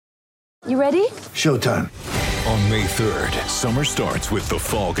You ready? Showtime. On May 3rd, summer starts with The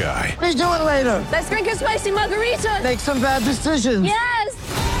Fall Guy. Let's do it later. Let's drink a spicy margarita. Make some bad decisions.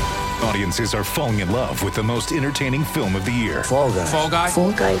 Yes! Audiences are falling in love with the most entertaining film of the year. Fall Guy. Fall Guy?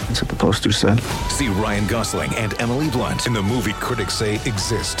 Fall Guy. That's what the poster said. See Ryan Gosling and Emily Blunt in the movie critics say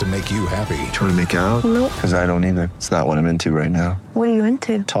exists to make you happy. Trying to make it out? Nope. Because I don't either. It's not what I'm into right now. What are you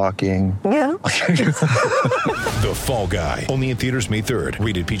into? Talking. Yeah. The Fall Guy. Only in theaters May 3rd.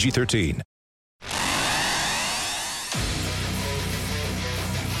 Rated PG-13.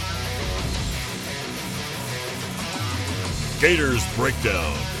 Gators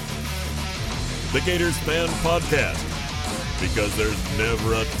Breakdown, the Gators Fan Podcast, because there's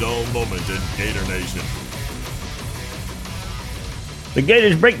never a dull moment in Gator Nation. The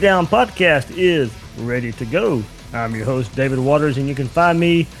Gators Breakdown Podcast is ready to go. I'm your host, David Waters, and you can find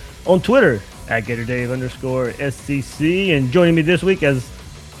me on Twitter at GatorDave_SCC. And joining me this week, as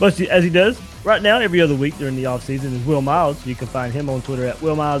he does right now every other week during the offseason, is Will Miles. You can find him on Twitter at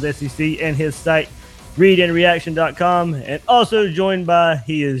WillMilesSCC and his site, readandreaction.com. And also joining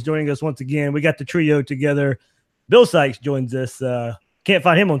us once again. We got the trio together. Bill Sykes joins us. Can't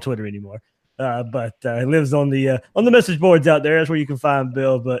find him on Twitter anymore, but he lives on the message boards out there. That's where you can find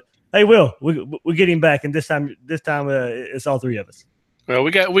Bill. But hey, Will, we're getting back, and this time it's all three of us. Well,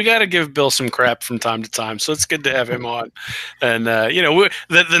 we got to give Bill some crap from time to time, so it's good to have him on. And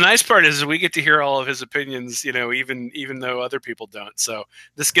the nice part is we get to hear all of his opinions, even though other people don't. So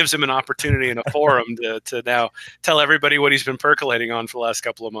this gives him an opportunity and a forum to now tell everybody what he's been percolating on for the last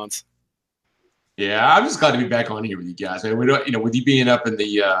couple of months. Yeah, I'm just glad to be back on here with you guys. Man, we don't, with you being up in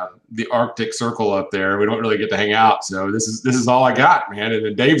the Arctic Circle up there, we don't really get to hang out. So this is all I got, man. And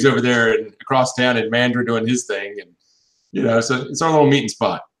then Dave's over there and across town in Mandarin doing his thing, and so it's our little meeting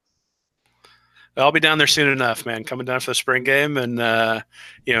spot. I'll be down there soon enough, man. Coming down for the spring game, and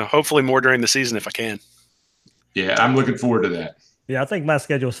hopefully more during the season if I can. Yeah, I'm looking forward to that. Yeah, I think my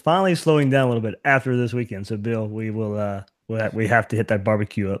schedule is finally slowing down a little bit after this weekend. So, Bill, we have to hit that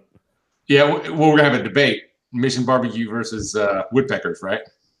barbecue up. Yeah, well, we're gonna have a debate: Mission Barbecue versus Woodpeckers, right?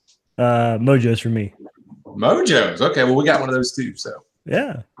 Mojo's for me. Mojo's, okay. Well, we got one of those too. So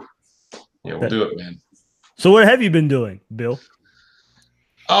yeah, we'll do it, man. So what have you been doing, Bill?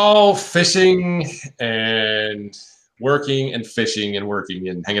 Oh, fishing and working and fishing and working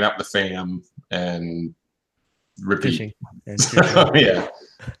and hanging out with the fam and repeat. Fishing and fishing.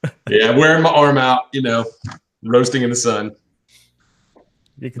 Yeah, wearing my arm out, roasting in the sun.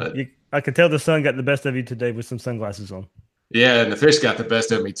 I could tell the sun got the best of you today with some sunglasses on. Yeah, and the fish got the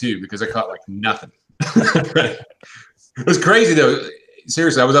best of me too because I caught like nothing. It was crazy though.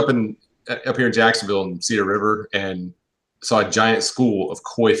 Seriously, I was up here in Jacksonville in Cedar River and saw a giant school of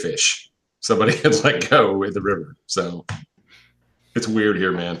koi fish. Somebody had let go in the river. So it's weird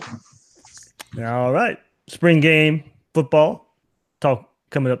here, man. All right. Spring game football talk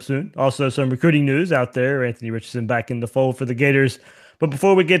coming up soon. Also some recruiting news out there. Anthony Richardson back in the fold for the Gators. But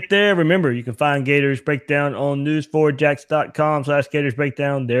before we get there, remember, you can find Gators Breakdown on news4jax.com/Gators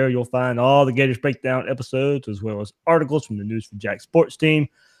Breakdown. There you'll find all the Gators Breakdown episodes as well as articles from the News for Jax sports team.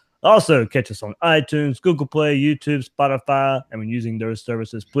 Also, catch us on iTunes, Google Play, YouTube, Spotify. And when using those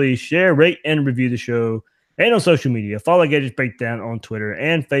services, please share, rate, and review the show. And on social media, follow Gators Breakdown on Twitter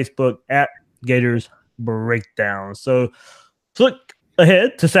and Facebook at Gators Breakdown. So look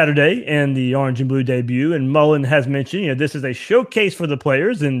ahead to Saturday and the Orange and Blue debut. And Mullen has mentioned, this is a showcase for the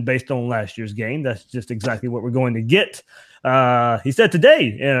players. And based on last year's game, that's just exactly what we're going to get. He said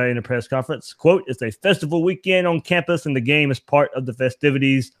today in a press conference, quote, "It's a festival weekend on campus and the game is part of the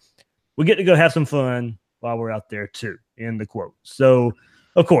festivities. We get to go have some fun while we're out there too," in the quote. So,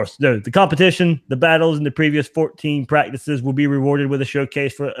 of course, the competition, the battles in the previous 14 practices will be rewarded with a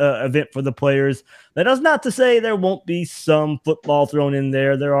showcase for event for the players. That is not to say there won't be some football thrown in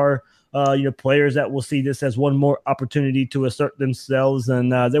there. There are players that will see this as one more opportunity to assert themselves,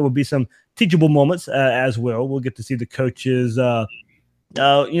 and there will be some teachable moments as well. We'll get to see the coaches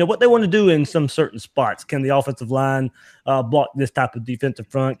what they want to do in some certain spots. Can the offensive line block this type of defensive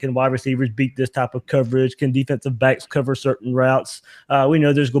front? Can wide receivers beat this type of coverage? Can defensive backs cover certain routes? We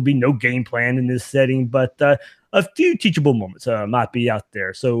know there's going to be no game plan in this setting, but a few teachable moments might be out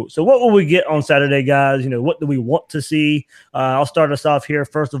there. So what will we get on Saturday, guys? What do we want to see? I'll start us off here.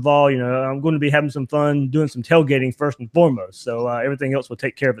 First of all, I'm going to be having some fun doing some tailgating first and foremost. So everything else will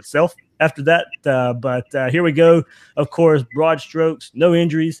take care of itself after that. But here we go. Of course, broad strokes, no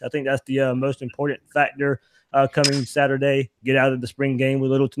injuries. I think that's the most important factor. coming Saturday. Get out of the spring game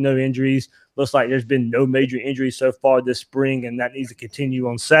with little to no injuries. Looks like there's been no major injuries so far this spring, and that needs to continue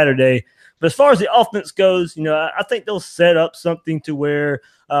on Saturday. But as far as the offense goes, I think they'll set up something to where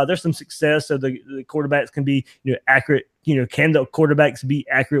there's some success, so the quarterbacks can be accurate. Can the quarterbacks be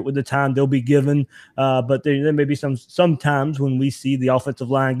accurate with the time they'll be given? But there may be some times when we see the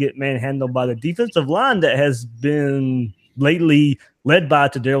offensive line get manhandled by the defensive line that has been lately led by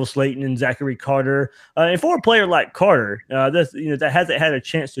Daryl Slayton and Zachary Carter. And for a player like Carter, that hasn't had a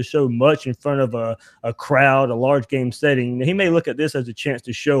chance to show much in front of a crowd, a large game setting, he may look at this as a chance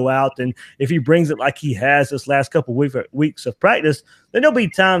to show out. And if he brings it like he has this last couple weeks of practice, then there'll be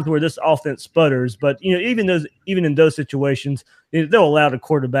times where this offense sputters. But even in those situations, they'll allow the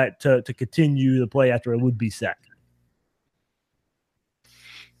quarterback to continue the play after a would-be sack.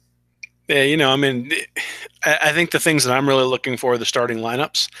 Yeah, I think the things that I'm really looking for are the starting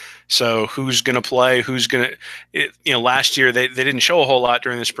lineups. So who's going to play, who's going to – last year they didn't show a whole lot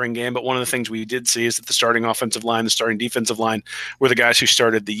during the spring game, but one of the things we did see is that the starting offensive line, the starting defensive line were the guys who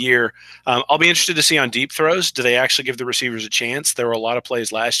started the year. I'll be interested to see on deep throws, do they actually give the receivers a chance? There were a lot of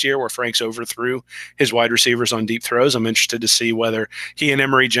plays last year where Franks overthrew his wide receivers on deep throws. I'm interested to see whether he and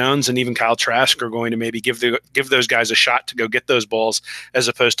Emory Jones and even Kyle Trask are going to maybe give those guys a shot to go get those balls as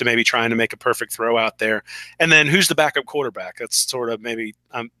opposed to maybe trying to make a perfect throw out there. And then who's the backup quarterback? That's sort of maybe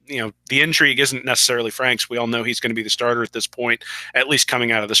the intrigue isn't necessarily Franks. We all know he's going to be the starter at this point, at least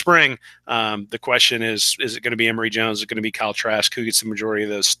coming out of the spring. The question is it going to be Emory Jones? Is it going to be Kyle Trask? Who gets the majority of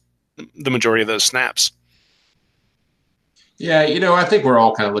those snaps? Yeah, I think we're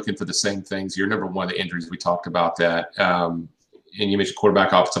all kind of looking for the same things. You're number one, the injuries. We talked about that. And you mentioned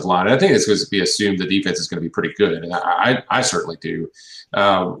quarterback, offensive line. And I think it's going to be assumed the defense is going to be pretty good. And I certainly do.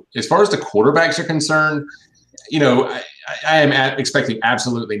 As far as the quarterbacks are concerned, I am expecting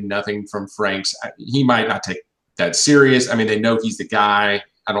absolutely nothing from Franks. He might not take that serious. I mean, they know he's the guy.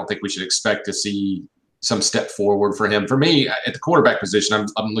 I don't think we should expect to see some step forward for him. For me, at the quarterback position,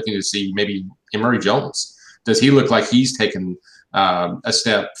 I'm looking to see maybe Emory Jones. Does he look like he's taken a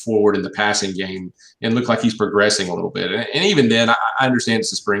step forward in the passing game and look like he's progressing a little bit? And even then, I understand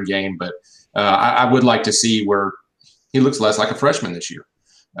it's a spring game, but I would like to see where he looks less like a freshman this year.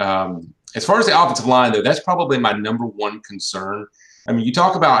 As far as the offensive line, though, that's probably my number one concern. I mean, you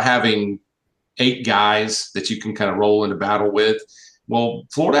talk about having 8 guys that you can kind of roll into battle with. Well,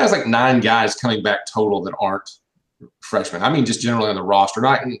 Florida has like 9 guys coming back total that aren't freshmen. I mean, just generally on the roster,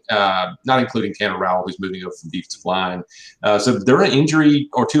 not including Tanner Rowell, who's moving over from defensive line. So they're an injury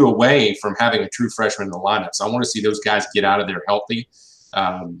or two away from having a true freshman in the lineup. So I want to see those guys get out of there healthy.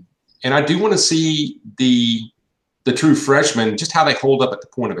 And I do want to see the true freshmen, just how they hold up at the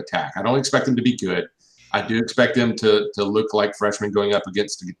point of attack. I don't expect them to be good. I do expect them to look like freshmen going up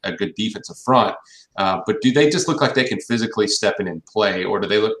against a good defensive front. But do they just look like they can physically step in and play, or do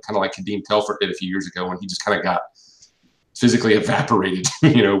they look kind of like Kadeem Telford did a few years ago when he just kind of got physically evaporated,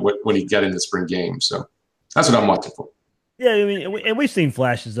 when he got in the spring game? So that's what I'm watching for. Yeah, I mean, and we've seen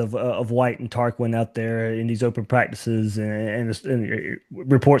flashes of White and Tarquin out there in these open practices and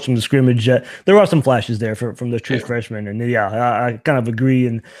reports from the scrimmage. There are some flashes there from the true freshmen, and I kind of agree.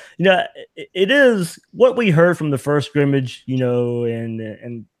 And it is what we heard from the first scrimmage,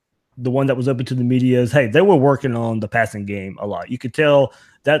 and the one that was open to the media is, hey, they were working on the passing game a lot. You could tell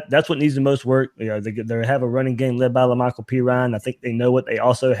that's what needs the most work. They have a running game led by LaMichael Pirine. I think they know what they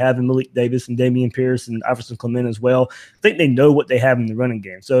also have in Malik Davis and Damian Pierce and Iverson Clement as well. I think they know what they have in the running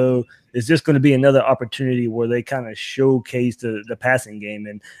game. So it's just going to be another opportunity where they kind of showcase the passing game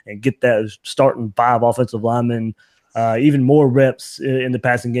and get that starting 5 offensive linemen, even more reps in the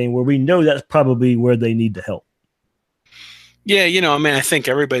passing game, where we know that's probably where they need the help. Yeah, I think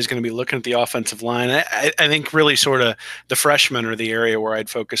everybody's going to be looking at the offensive line. I think really sort of the freshmen are the area where I'd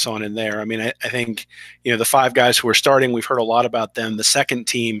focus on in there. I mean, I think, the 5 guys who are starting, we've heard a lot about them. The second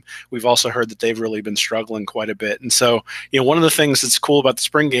team, we've also heard that they've really been struggling quite a bit. And so, one of the things that's cool about the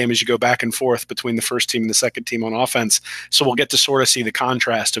spring game is you go back and forth between the first team and the second team on offense. So we'll get to sort of see the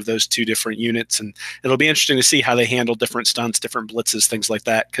contrast of those 2 different units. And it'll be interesting to see how they handle different stunts, different blitzes, things like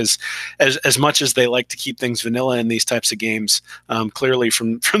that. Because as much as they like to keep things vanilla in these types of games, clearly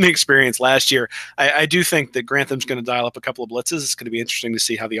from the experience last year, I do think that Grantham's going to dial up a couple of blitzes. It's going to be interesting to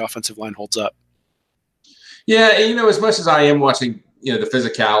see how the offensive line holds up. Yeah, and, as much as I am watching, the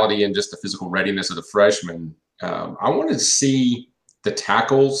physicality and just the physical readiness of the freshmen, I want to see the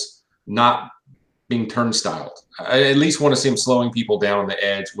tackles not being turnstile. I at least want to see them slowing people down on the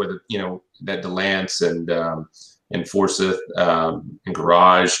edge, whether, that DeLance and Forsyth and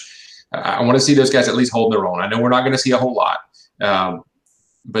Garage. I want to see those guys at least holding their own. I know we're not going to see a whole lot.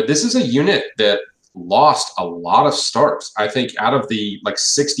 But this is a unit that lost a lot of starts. I think out of the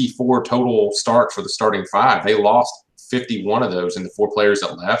 64 total starts for the starting five, they lost 51 of those in the 4 players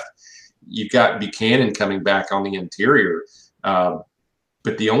that left. You've got Buchanan coming back on the interior.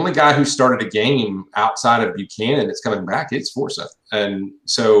 But the only guy who started a game outside of Buchanan that's coming back is Forsyth. And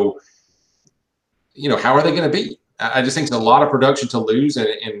so, how are they going to be? I just think it's a lot of production to lose.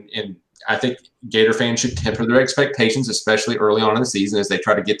 And I think Gator fans should temper their expectations, especially early on in the season as they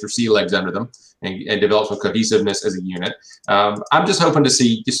try to get their sea legs under them and develop some cohesiveness as a unit. I'm just hoping to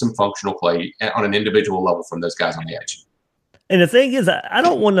see just some functional play on an individual level from those guys on the edge. And the thing is, I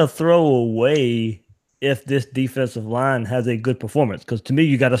don't want to throw away if this defensive line has a good performance, because to me,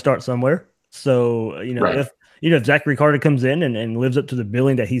 you got to start somewhere. So, Right. if Zachary Carter comes in and lives up to the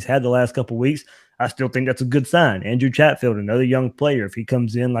billing that he's had the last couple of weeks, I still think that's a good sign. Andrew Chatfield, another young player, if he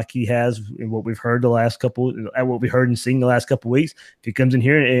comes in like he has in what we've heard what we heard and seen the last couple of weeks, if he comes in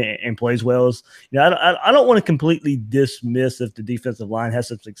here and plays well, I don't want to completely dismiss if the defensive line has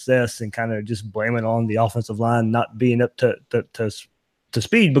some success and kind of just blame it on the offensive line not being up to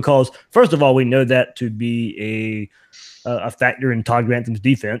speed, because first of all, we know that to be a factor in Todd Grantham's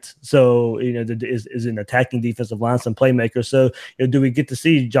defense. So, is an attacking defensive line, some playmakers. So, do we get to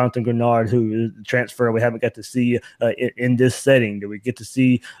see Jonathan Grenard, who is a transfer we haven't got to see in this setting? Do we get to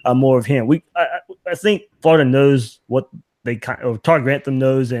see more of him? I think Florida knows what Todd Grantham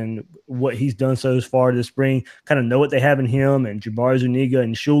knows and what he's done so far this spring, kind of know what they have in him and Jabari Zuniga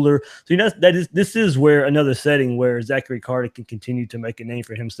and Schuler. So, this is where another setting where Zachary Carter can continue to make a name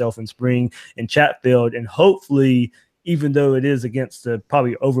for himself in spring and Chatfield, and hopefully, even though it is against the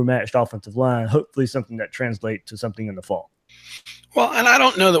probably overmatched offensive line, hopefully something that translates to something in the fall. Well, and I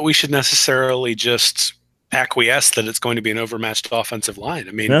don't know that we should necessarily just acquiesce that it's going to be an overmatched offensive line.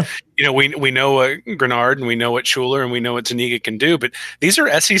 I mean, we know what Grenard and we know what Schuler and we know what Zuniga can do, but these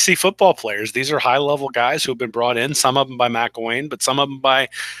are SEC football players. These are high-level guys who have been brought in, some of them by McElwain, but some of them by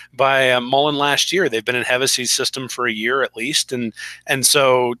Mullen last year. They've been in Hevesey's system for a year at least, and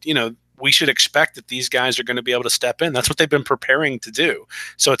so, we should expect that these guys are going to be able to step in. That's what they've been preparing to do.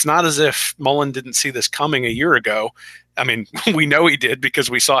 So it's not as if Mullen didn't see this coming a year ago. I mean, we know he did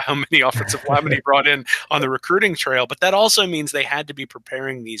because we saw how many offensive linemen he brought in on the recruiting trail, but that also means they had to be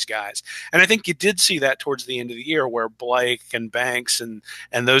preparing these guys. And I think you did see that towards the end of the year where Blake and Banks and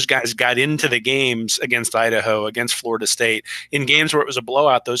those guys got into the games against Idaho, against Florida State. In games where it was a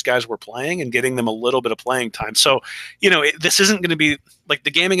blowout, those guys were playing and getting them a little bit of playing time. So, this isn't going to be like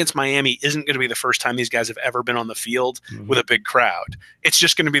the game against Miami isn't going to be the first time these guys have ever been on the field with a big crowd. It's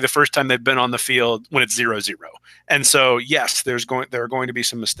just going to be the first time they've been on the field when it's 0-0. And so, yes, there are going to be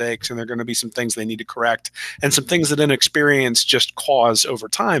some mistakes and there are going to be some things they need to correct and some things that inexperience just cause over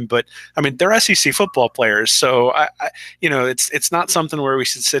time. But I mean, they're SEC football players. So it's not something where we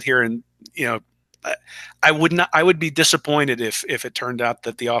should sit here and, I would be disappointed if it turned out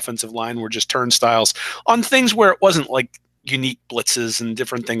that the offensive line were just turnstiles on things where it wasn't like unique blitzes and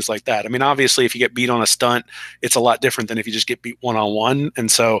different things like that. I mean, obviously, if you get beat on a stunt, it's a lot different than if you just get beat one-on-one.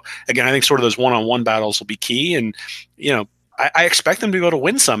 And so, again, I think sort of those one-on-one battles will be key. And, I expect them to be able to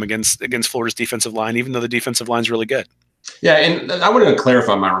win some against Florida's defensive line, even though the defensive line's really good. Yeah, and I want to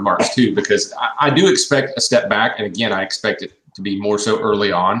clarify my remarks, too, because I do expect a step back. And, again, I expect it to be more so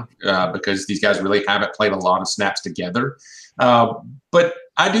early on because these guys really haven't played a lot of snaps together. But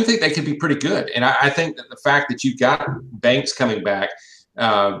I do think they could be pretty good. And I think that the fact that you've got Banks coming back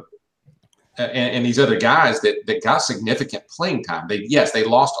and these other guys that got significant playing time. They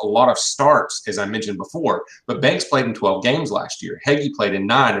lost a lot of starts, as I mentioned before, but Banks played in 12 games last year. Heggie played in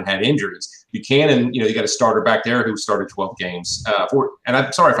 9 and had injuries. Buchanan, you got a starter back there who started 12 games. And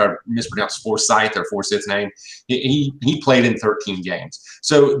I'm sorry if I mispronounced Forsyth's name. He played in 13 games.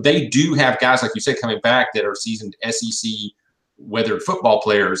 So they do have guys, like you said, coming back that are seasoned SEC weathered football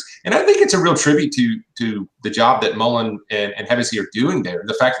players. And I think it's a real tribute to the job that Mullen and Hevesey are doing there.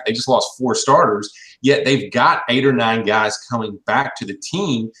 The fact that they just lost 4 starters, yet they've got 8 or 9 guys coming back to the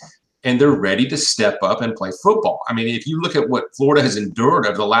team and they're ready to step up and play football. I mean, if you look at what Florida has endured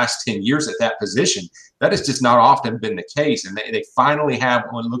over the last 10 years at that position, that has just not often been the case. And they finally have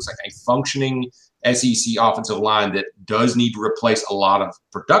what looks like a functioning SEC offensive line that does need to replace a lot of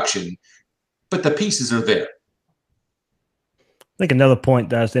production, but the pieces are there. I think another point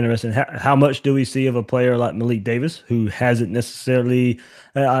that's interesting, how much do we see of a player like Malik Davis, who hasn't necessarily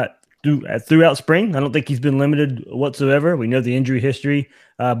throughout spring? I don't think he's been limited whatsoever. We know the injury history,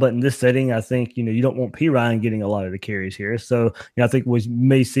 but in this setting, I think, you don't want P. Ryan getting a lot of the carries here. So, I think we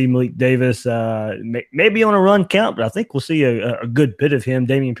may see Malik Davis maybe on a run count, but I think we'll see a good bit of him,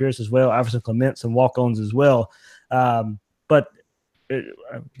 Damian Pierce as well, Iverson Clement, some walk-ons as well. But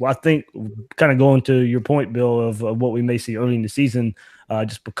I think kind of going to your point, Bill, of what we may see early in the season,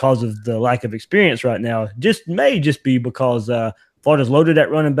 just because of the lack of experience right now, may just be because Florida's loaded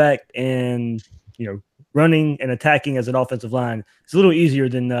at running back, and running and attacking as an offensive line is a little easier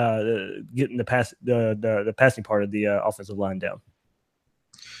than getting the passing part of the offensive line down.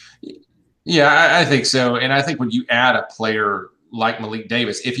 Yeah, I think so. And I think when you add a player like Malik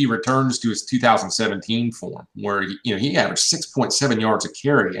Davis, if he returns to his 2017 form, where he averaged 6.7 yards a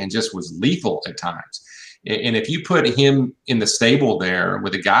carry and just was lethal at times, and if you put him in the stable there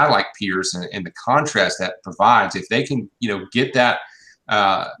with a guy like Pierce and the contrast that provides, if they can get that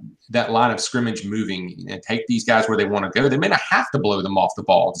line of scrimmage moving and take these guys where they want to go, they may not have to blow them off the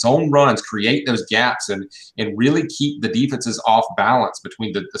ball. Zone runs, create those gaps, and really keep the defenses off balance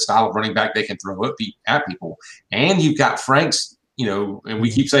between the style of running back they can throw at people. And you've got Frank's, and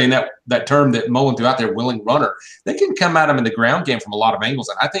we keep saying that term that Mullen threw out there, willing runner. They can come at him in the ground game from a lot of angles,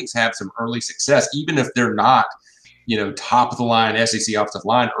 and I think have some early success, even if they're not, top of the line SEC offensive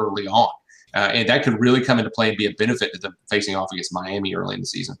line early on. And that could really come into play and be a benefit to them facing off against Miami early in the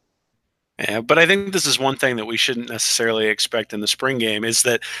season. Yeah, but I think this is one thing that we shouldn't necessarily expect in the spring game, is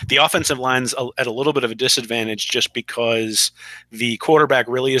that the offensive line's at a little bit of a disadvantage just because the quarterback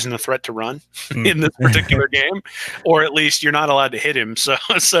really isn't a threat to run in this particular game, or at least you're not allowed to hit him.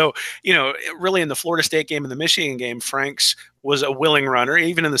 So really in the Florida State game and the Michigan game, Franks was a willing runner.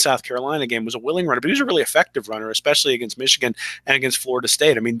 Even in the South Carolina game was a willing runner, but he was a really effective runner, especially against Michigan and against Florida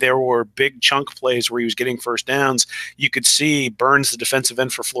State. I mean, there were big chunk plays where he was getting first downs. You could see Burns, the defensive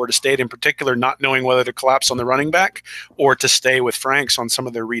end for Florida State in particular, not knowing whether to collapse on the running back or to stay with Franks on some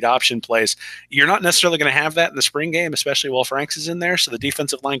of their read option plays. You're not necessarily going to have that in the spring game, especially while Franks is in there, so the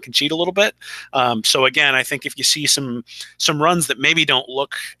defensive line can cheat a little bit. So again, I think if you see some runs that maybe don't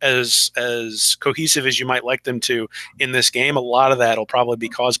look as cohesive as you might like them to in this game, a lot of that will probably be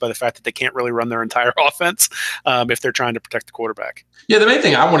caused by the fact that they can't really run their entire offense if they're trying to protect the quarterback. Yeah, the main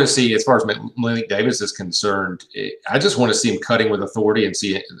thing I want to see as far as Malik Davis is concerned, I just want to see him cutting with authority and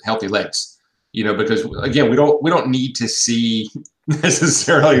see healthy legs. Because again, we don't need to see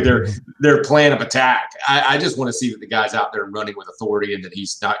necessarily their plan of attack. I just want to see that the guy's out there running with authority and that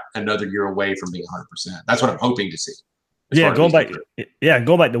he's not another year away from being 100%. That's what I'm hoping to see. Going back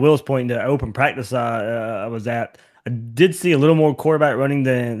to Will's point, the open practice I was at, I did see a little more quarterback running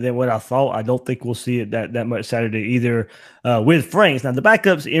than what I thought. I don't think we'll see it that much Saturday either with Franks. Now, the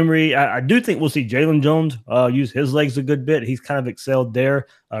backups, Emory, I do think we'll see Jalen Jones use his legs a good bit. He's kind of excelled there.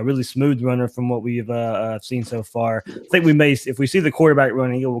 Really smooth runner from what we've seen so far. I think if we see the quarterback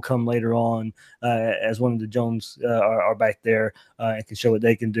running, it will come later on as one of the Jones are back there and can show what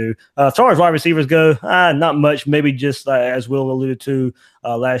they can do. As far as wide receivers go, not much. Maybe just as Will alluded to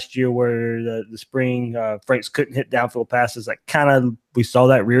last year where the spring Franks couldn't hit downfield passes. Like we saw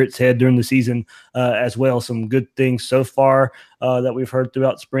that rear its head during the season as well. Some good things so far that we've heard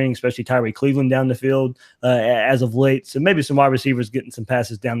throughout spring, especially Tyree Cleveland down the field as of late. So maybe some wide receivers getting some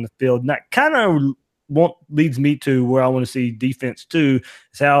passes down the field. And that kind of leads me to where I want to see defense too,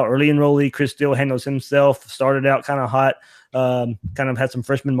 is how early enrollee Chris Steele handles himself. Started out kind of hot. Kind of had some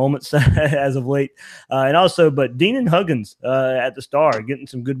freshman moments as of late. But Dean and Huggins at the Star, getting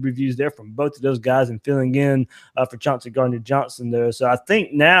some good reviews there from both of those guys and filling in for Chauncey Gardner-Johnson there. So I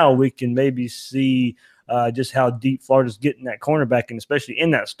think now we can maybe see just how deep Florida's getting that cornerback, and especially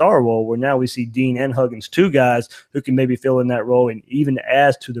in that star role where now we see Dean and Huggins, two guys who can maybe fill in that role and even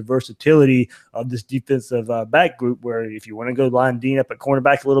adds to the versatility of this defensive back group, where if you want to go line Dean up at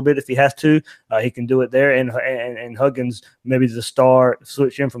cornerback a little bit, if he has to, he can do it there. And Huggins, maybe the star,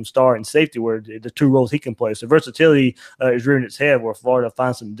 switch him from star and safety, where the two roles he can play. So versatility is rearing its head where Florida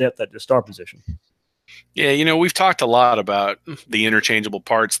finds some depth at the star position. Yeah, we've talked a lot about the interchangeable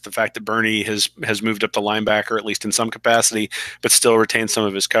parts, the fact that Bernie has moved up to linebacker, at least in some capacity, but still retains some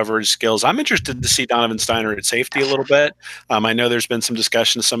of his coverage skills. I'm interested to see Donovan Steiner at safety a little bit. I know there's been some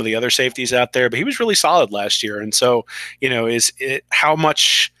discussion of some of the other safeties out there, but he was really solid last year. And so, how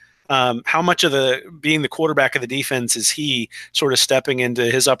much of the being the quarterback of the defense is he sort of stepping into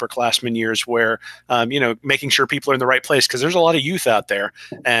his upperclassman years where, making sure people are in the right place, because there's a lot of youth out there,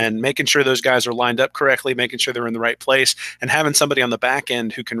 and making sure those guys are lined up correctly, making sure they're in the right place, and having somebody on the back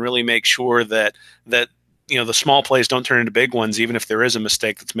end who can really make sure that the small plays don't turn into big ones, even if there is a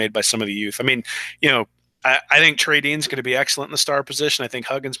mistake that's made by some of the youth. I mean, I think Trey Dean's going to be excellent in the star position. I think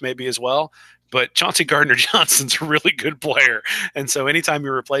Huggins may be as well. but Chauncey Gardner-Johnson's a really good player. And so anytime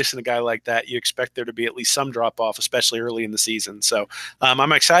you're replacing a guy like that, you expect there to be at least some drop-off, especially early in the season. So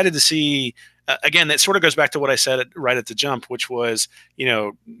I'm excited to see again, that sort of goes back to what I said right at the jump, which was,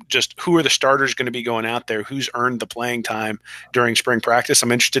 just who are the starters going to be going out there? Who's earned the playing time during spring practice?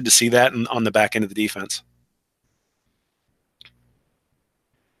 I'm interested to see that on the back end of the defense.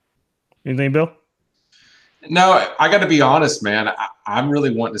 Anything, Bill? No, I got to be honest, man. I'm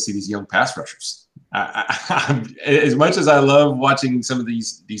really wanting to see these young pass rushers. As much as I love watching some of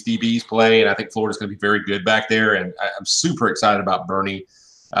these DBs play, and I think Florida's going to be very good back there, and I'm super excited about Bernie.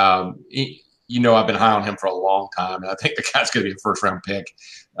 I've been high on him for a long time, and I think the guy's going to be a first-round pick.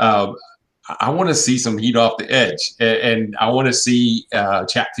 I want to see some heat off the edge, and I want to see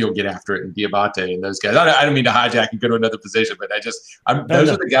Chatfield get after it, and Diabate and those guys. I don't mean to hijack and go to another position, but those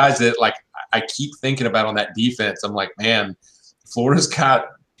are the guys that I keep thinking about on that defense. I'm like, man, Florida's got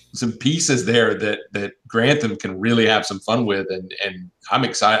some pieces there that Grantham can really have some fun with, and I'm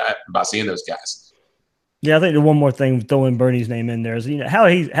excited about seeing those guys. Yeah, I think the one more thing throwing Bernie's name in there is how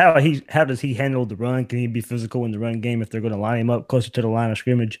does he handle the run? Can he be physical in the run game if they're going to line him up closer to the line of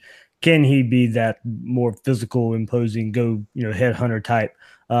scrimmage? Can he be that more physical, imposing, headhunter type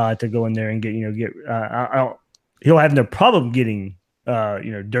to go in there and he'll have no problem getting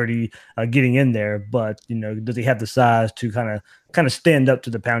dirty, getting in there, but does he have the size to kind of stand up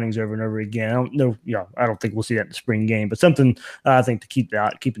to the poundings over and over again? I don't know. I don't think we'll see that in the spring game, but something I think to keep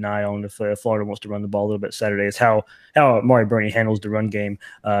an eye on if Florida wants to run the ball a little bit Saturday is how Amari Burney handles the run game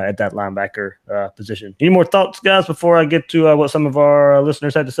at that linebacker position. Any more thoughts, guys, before I get to what some of our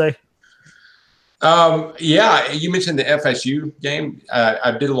listeners had to say? You mentioned the FSU game.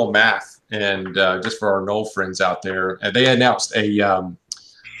 I did a little math, and just for our Knoll friends out there, they announced a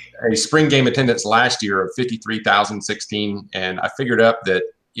spring game attendance last year of 53,016, and I figured up that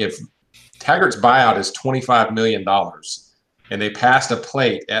if Taggart's buyout is $25 million and they passed a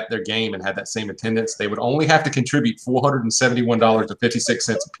plate at their game and had that same attendance, they would only have to contribute $471.56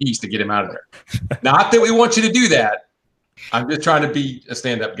 a piece to get him out of there. Not that we want you to do that. I'm just trying to be a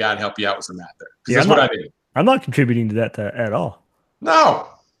stand-up guy and help you out with some math there. That's what I do. I'm not contributing to that at all. No,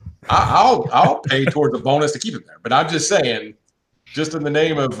 I'll pay towards a bonus to keep him there. But I'm just saying, just in the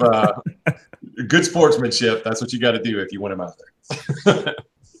name of good sportsmanship, that's what you got to do if you want him out there.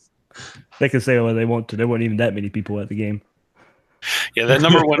 They can say what they want to. There weren't even that many people at the game. Yeah, that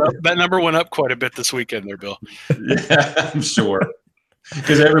number went up. That number went up quite a bit this weekend, there, Bill. Yeah, I'm sure,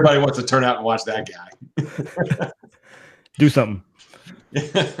 because everybody wants to turn out and watch that guy. Do something.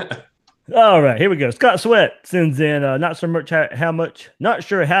 All right, here we go. Scott Sweat sends in not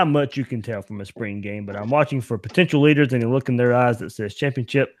sure how much you can tell from a spring game, but I'm watching for potential leaders and you look in their eyes that says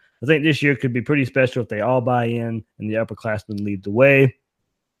championship. I think this year could be pretty special if they all buy in and the upperclassmen lead the way.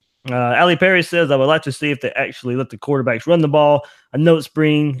 Ali Perry says, I would like to see if they actually let the quarterbacks run the ball. I know it's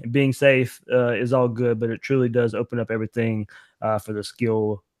spring and being safe is all good, but it truly does open up everything for the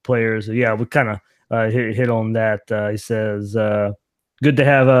skill players. Yeah, we kind of hit on that. He says, good to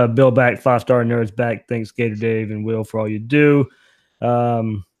have Bill back, 5-star nerds back. Thanks, Gator Dave and Will, for all you do.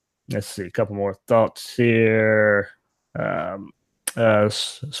 Let's see, a couple more thoughts here.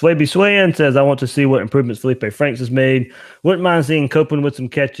 Swaby Swayan says, I want to see what improvements Felipe Franks has made. Wouldn't mind seeing Copeland with some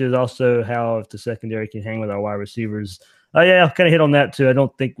catches. Also, how if the secondary can hang with our wide receivers. Yeah, kind of hit on that too. I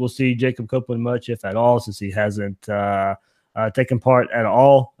don't think we'll see Jacob Copeland much, if at all, since he hasn't taken part at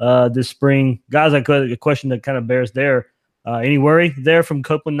all this spring. Guys, a question that kind of bears there. Any worry there from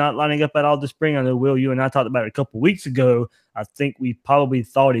Copeland not lining up at all this spring? I know, Will, you and I talked about it a couple of weeks ago. I think we probably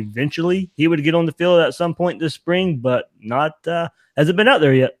thought eventually he would get on the field at some point this spring, but not hasn't been out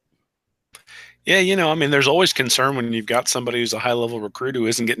there yet. Yeah, there's always concern when you've got somebody who's a high-level recruit who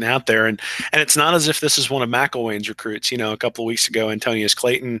isn't getting out there. And it's not as if this is one of McElwain's recruits. A couple of weeks ago, Antonius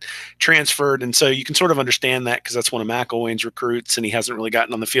Clayton transferred, and so you can sort of understand that because that's one of McElwain's recruits, and he hasn't really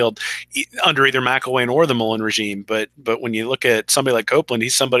gotten on the field under either McElwain or the Mullen regime. But when you look at somebody like Copeland,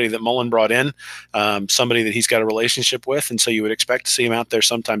 he's somebody that Mullen brought in, somebody that he's got a relationship with, and so you would expect to see him out there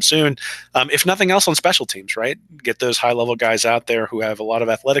sometime soon. If nothing else on special teams, right? Get those high-level guys out there who have a lot of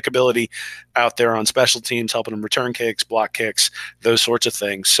athletic ability out there on special teams, helping them return kicks, block kicks, those sorts of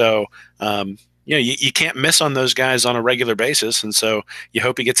things. So, you can't miss on those guys on a regular basis. And so you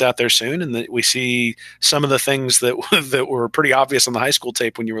hope he gets out there soon and that we see some of the things that were pretty obvious on the high school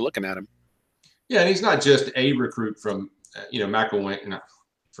tape when you were looking at him. Yeah, and he's not just a recruit from, McElwain,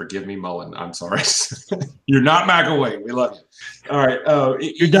 Forgive me, Mullen. I'm sorry. You're not McElwain. We love you. All right.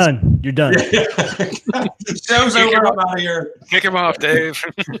 You're done. You're done. Show's over. I'm out of here. Kick him off, Dave.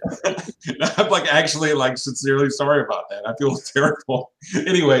 I'm actually sincerely sorry about that. I feel terrible.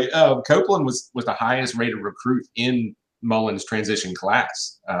 Anyway, Copeland was the highest rated recruit in Mullen's transition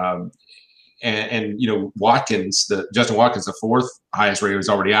class. And Watkins, Justin Watkins, the fourth highest rated, was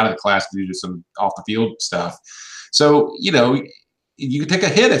already out of the class due to some off the field stuff. So, you could take a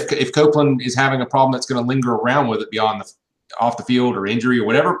hit if Copeland is having a problem that's going to linger around with it beyond off the field or injury or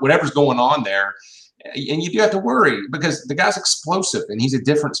whatever's going on there. And you do have to worry because the guy's explosive and he's a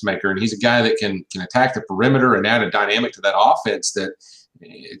difference maker and he's a guy that can attack the perimeter and add a dynamic to that offense that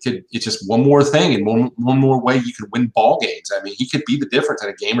it's just one more thing and one more way you could win ball games. I mean, he could be the difference in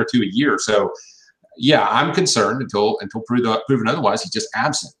a game or two a year. So, yeah, I'm concerned until proven otherwise. He's just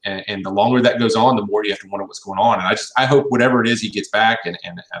absent, and the longer that goes on, the more you have to wonder what's going on. And I hope whatever it is, he gets back, and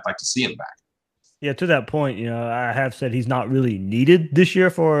I'd like to see him back. Yeah, to that point, I have said he's not really needed this year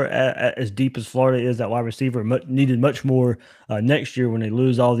for as deep as Florida is at wide receiver. Needed much more next year when they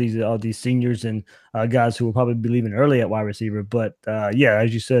lose all these seniors and guys who will probably be leaving early at wide receiver. But yeah,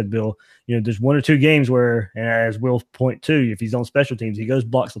 as you said, Bill, there's one or two games where, and as Will's point too, if he's on special teams, he goes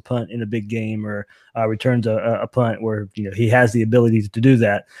blocks a punt in a big game or returns a punt where he has the ability to do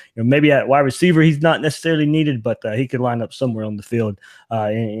that. Maybe at wide receiver he's not necessarily needed, but he could line up somewhere on the field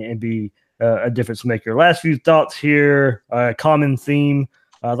and be a difference maker. Last few thoughts here. Common theme.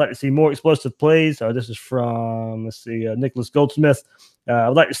 I'd like to see more explosive plays. This is from, Nicholas Goldsmith. I'd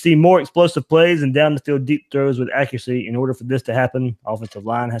like to see more explosive plays and down the field deep throws with accuracy. In order for this to happen, offensive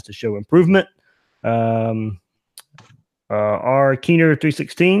line has to show improvement. R. Keener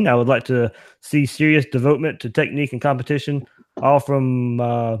 316. I would like to see serious devotement to technique and competition, all from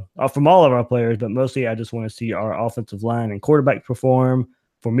all of our players, but mostly I just want to see our offensive line and quarterback perform.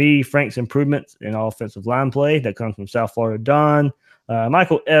 For me, Frank's improvements in offensive line play that comes from South Florida Don.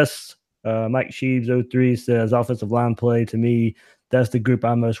 Michael S. Mike Sheaves 03 says offensive line play, to me, that's the group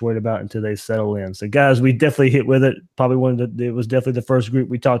I'm most worried about until they settle in. So, guys, we definitely hit with it. Probably it was definitely the first group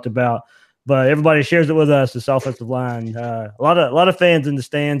we talked about. But everybody shares it with us, this offensive line. A lot of fans in the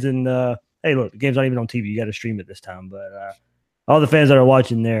stands. And, hey, look, the game's not even on TV. You got to stream it this time. But all the fans that are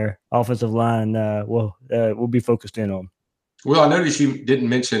watching there, offensive line, we'll be focused in on. Well, I noticed you didn't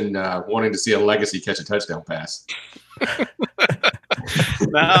mention wanting to see a legacy catch a touchdown pass.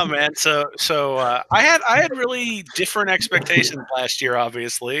 No, man. So I had really different expectations last year,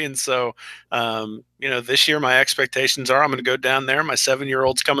 obviously, and so this year my expectations are I'm going to go down there. My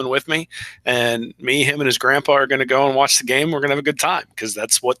 7-year-old's coming with me, and him, and his grandpa are going to go and watch the game. We're going to have a good time because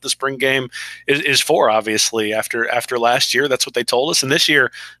that's what the spring game is for. Obviously, after last year, that's what they told us, and this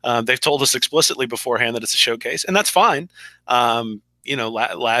year they've told us explicitly beforehand that it's a showcase, and that's fine.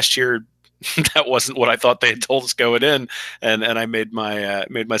 Last year. That wasn't what I thought they had told us going in, and I made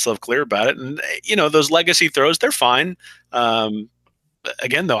myself clear about it. And those legacy throws, they're fine. Again,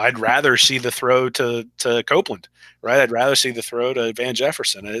 though, I'd rather see the throw to Copeland, right? I'd rather see the throw to Van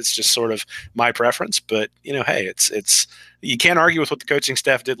Jefferson. It's just sort of my preference. But hey, it's you can't argue with what the coaching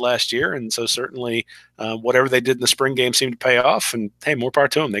staff did last year, and so certainly whatever they did in the spring game seemed to pay off. And hey, more power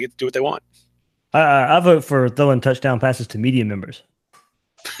to them. They get to do what they want. I vote for throwing touchdown passes to media members.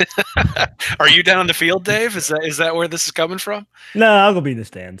 Are you down the field, Dave? Is that where this is coming from? No, I'll go be in the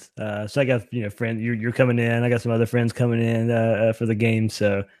stands. So I got friend, you're coming in. I got some other friends coming in for the game.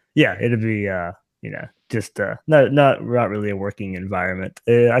 So yeah, it'll be just not really a working environment.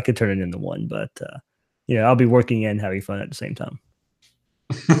 I could turn it into one, but I'll be working and having fun at the same time,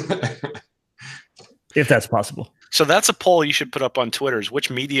 if that's possible. So that's a poll you should put up on Twitter. Is which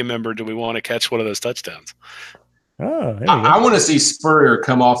media member do we want to catch one of those touchdowns? Oh, I want to see Spurrier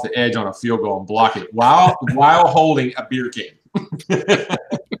come off the edge on a field goal and block it while holding a beer can.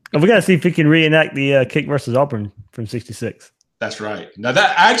 We got to see if he can reenact the kick versus Auburn from '66. That's right. Now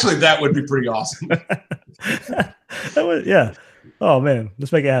that would be pretty awesome. Yeah. Oh man,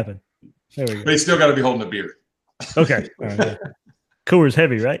 let's make it happen. There we go. But he's still got to be holding a beer. Okay. All right, yeah. Cooler's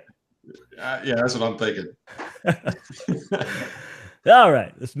heavy, right? Yeah, that's what I'm thinking. All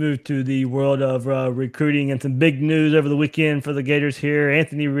right, let's move to the world of recruiting and some big news over the weekend for the Gators here.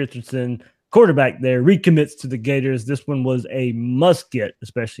 Anthony Richardson, quarterback there, recommits to the Gators. This one was a must-get,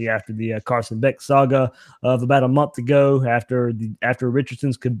 especially after the Carson Beck saga of about a month ago. After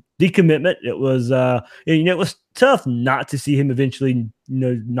Richardson's decommitment, it was it was tough not to see him eventually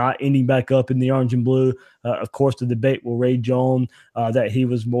not ending back up in the orange and blue. Of course, the debate will rage on that he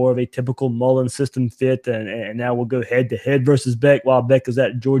was more of a typical Mullen system fit, and now we'll go head-to-head versus Beck while Beck is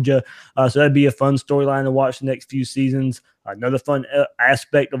at Georgia. So that'd be a fun storyline to watch the next few seasons. Another fun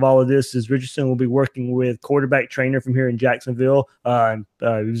aspect of all of this is Richardson will be working with quarterback trainer from here in Jacksonville. He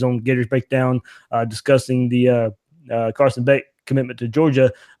was on Gators Breakdown discussing the Carson Beck commitment to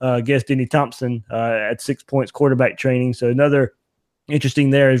Georgia against Denny Thompson at 6 points quarterback training. So another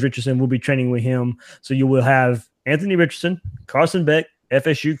interesting there is Richardson will be training with him. So you will have Anthony Richardson, Carson Beck,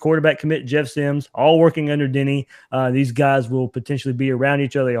 FSU quarterback commit Jeff Sims, all working under Denny. These guys will potentially be around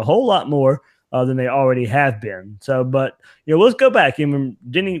each other a whole lot more than they already have been. So, but, let's go back. And when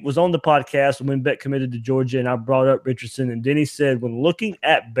Denny was on the podcast when Beck committed to Georgia, and I brought up Richardson, and Denny said, when looking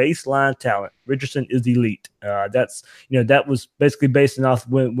at baseline talent, Richardson is elite. That's, that was basically basing off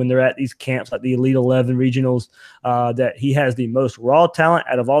when they're at these camps, like the Elite 11 regionals, that he has the most raw talent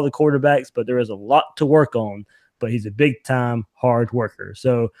out of all the quarterbacks, but there is a lot to work on, but he's a big-time hard worker.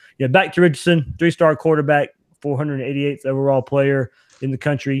 So, back to Richardson, 3-star quarterback, 488th overall player in the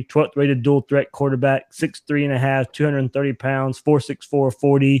country, 12th rated dual threat quarterback, 6'3.5", 230 pounds, 4'6",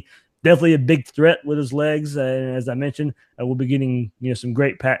 40. Definitely a big threat with his legs. And as I mentioned, we'll be getting some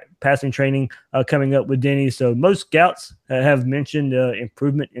great passing training coming up with Denny. So most scouts have mentioned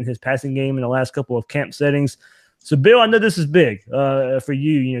improvement in his passing game in the last couple of camp settings. So, Bill, I know this is big for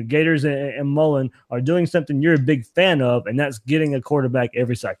you. Gators and Mullen are doing something you're a big fan of, and that's getting a quarterback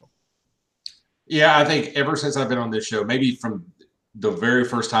every cycle. Yeah, I think ever since I've been on this show, maybe from the very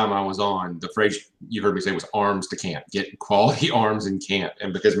first time I was on, the phrase you heard me say was arms to camp, get quality arms in camp.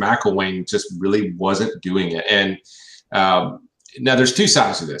 And because McElwain just really wasn't doing it. And now there's two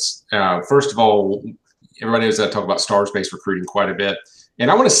sides to this. First of all, everybody knows that I talk about stars-based recruiting quite a bit.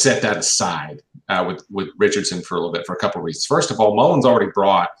 And I want to set that aside with Richardson for a little bit for a couple of reasons. First of all, Mullen's already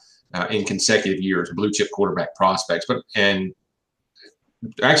brought in consecutive years blue chip quarterback prospects. And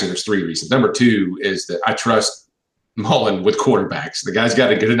actually, there's three reasons. Number two is that I trust Mullen with quarterbacks. The guy's got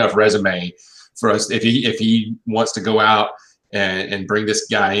a good enough resume for us. If he wants to go out and bring this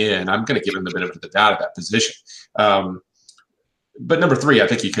guy in, I'm going to give him the benefit of the doubt at that position. But number three, I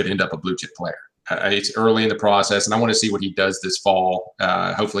think he could end up a blue chip player. It's early in the process, and I want to see what he does this fall.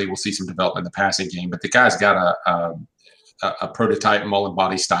 Hopefully, we'll see some development in the passing game. But the guy's got a prototype Mullen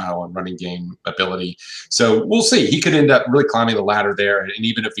body style and running game ability. So we'll see. He could end up really climbing the ladder there. And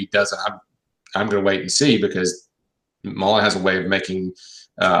even if he doesn't, I'm going to wait and see, because Mullen has a way of making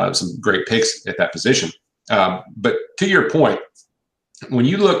some great picks at that position. But to your point, when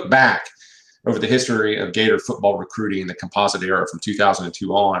you look back over the history of Gator football recruiting in the composite era from 2002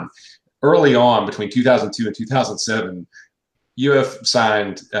 on, early on between 2002 and 2007, UF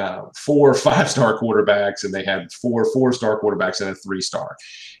signed 4 5-star quarterbacks, and they had 4 4-star quarterbacks and a 3-star.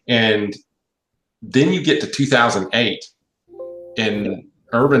 And then you get to 2008, and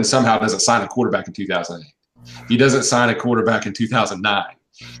Urban somehow doesn't sign a quarterback in 2008. He doesn't sign a quarterback in 2009.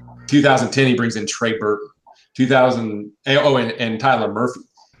 2010, he brings in Trey Burton. And Tyler Murphy.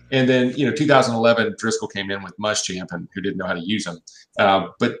 And then, 2011, Driscoll came in with Muschamp, and who didn't know how to use him.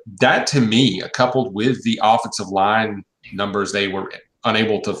 But that, to me, coupled with the offensive line numbers they were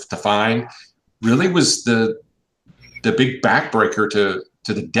unable to find, really was the big backbreaker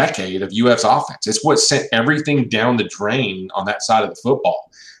to the decade of UF's offense. It's what sent everything down the drain on that side of the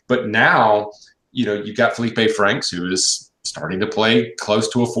football. But now, you've got Felipe Franks, who is starting to play close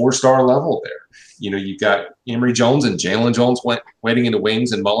to a 4-star level there. You've got Emory Jones and Jalen Jones waiting in the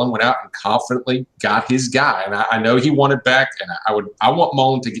wings, and Mullen went out and confidently got his guy. And I know he wanted back, and I want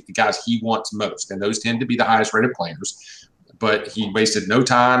Mullen to get the guys he wants most, and those tend to be the highest rated players. But he wasted no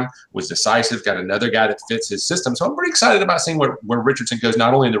time, was decisive, got another guy that fits his system. So I'm pretty excited about seeing where Richardson goes,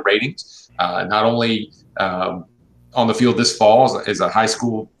 not only in the ratings, not only on the field this fall as a high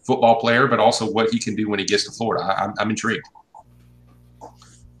school football player, but also what he can do when he gets to Florida. I'm intrigued.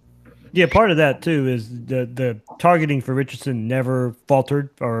 Yeah, part of that too is the targeting for Richardson never faltered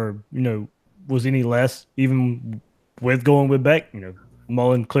or was any less, even with going with Beck.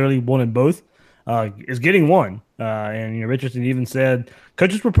 Mullen clearly wanted both. Is getting one, and Richardson even said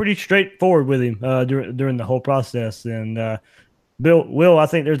coaches were pretty straightforward with him during the whole process. And Will, I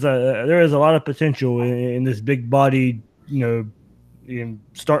think there is a lot of potential in this big bodied, in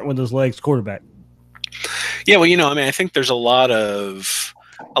starting with his legs quarterback. Yeah, well, I think there's a lot of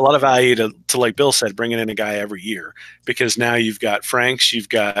value to, like Bill said, bringing in a guy every year, because now you've got Franks, you've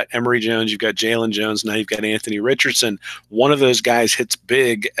got Emory Jones, you've got Jalen Jones, now you've got Anthony Richardson. One of those guys hits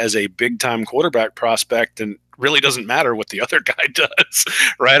big as a big-time quarterback prospect, and really doesn't matter what the other guy does,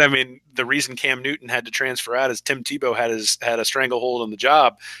 right? I mean, the reason Cam Newton had to transfer out is Tim Tebow had a stranglehold on the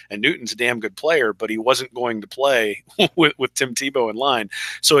job, and Newton's a damn good player, but he wasn't going to play with Tim Tebow in line.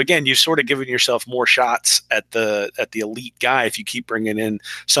 So again, you've sort of given yourself more shots at the elite guy if you keep bringing in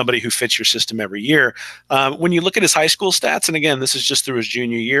somebody who fits your system every year. When you look at his high school stats, and again, this is just through his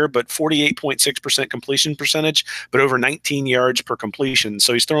junior year, but 48.6% completion percentage, but over 19 yards per completion.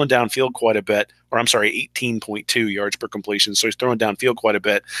 So he's throwing downfield quite a bit, or I'm sorry, 18.2 yards per completion. So he's throwing downfield quite a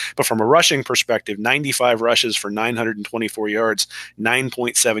bit. But from a rushing perspective, 95 rushes for 924 yards,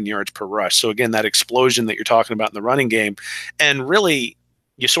 9.7 yards per rush. So again, that explosion that you're talking about in the running game. And really,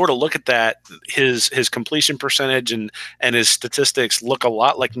 you sort of look at that, his completion percentage and his statistics look a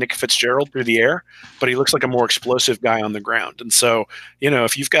lot like Nick Fitzgerald through the air, but he looks like a more explosive guy on the ground. And so,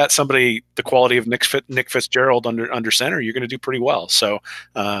 if you've got somebody the quality of Nick Fitzgerald under center, you're going to do pretty well. So,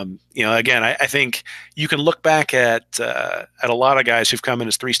 again, I think you can look back at a lot of guys who've come in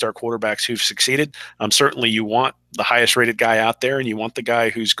as 3-star quarterbacks who've succeeded. Certainly you want the highest rated guy out there, and you want the guy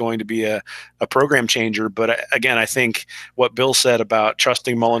who's going to be a program changer. But again, I think what Bill said about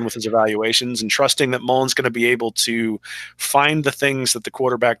trusting Mullen with his evaluations and trusting that Mullen's going to be able to find the things that the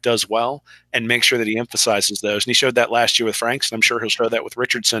quarterback does well and make sure that he emphasizes those. And he showed that last year with Franks, and I'm sure he'll show that with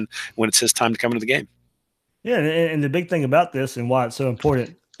Richardson when it's his time to come into the game. Yeah, and the big thing about this and why it's so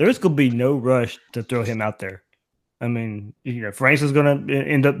important, there's going to be no rush to throw him out there. I mean, Franks is going to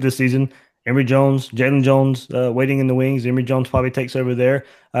end up this season. Emory Jones, Jalen Jones waiting in the wings. Emory Jones probably takes over there,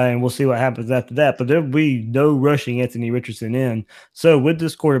 and we'll see what happens after that. But there'll be no rushing Anthony Richardson in. So with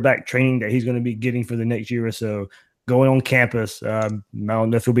this quarterback training that he's going to be getting for the next year or so, going on campus, I don't know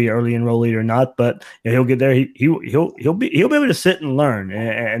if he'll be early enrollee or not, but he'll get there. He'll be able to sit and learn,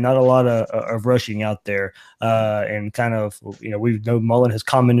 and not a lot of rushing out there. And kind of, we know Mullen has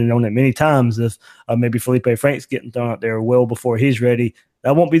commented on it many times. If maybe Felipe Franks getting thrown out there well before he's ready,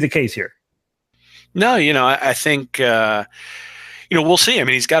 that won't be the case here. No, I think, we'll see. I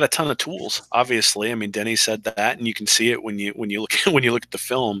mean, he's got a ton of tools, obviously. I mean, Denny said that, and you can see it when you look at the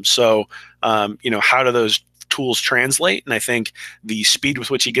film. So, how do those tools translate? And I think the speed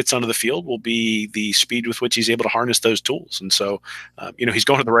with which he gets onto the field will be the speed with which he's able to harness those tools. And so, he's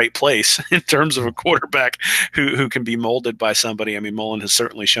going to the right place in terms of a quarterback who can be molded by somebody. I mean, Mullen has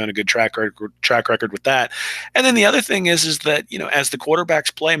certainly shown a good track record with that. And then the other thing is that, as the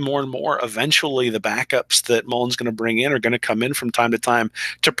quarterbacks play more and more, eventually the backups that Mullen's going to bring in are going to come in from time to time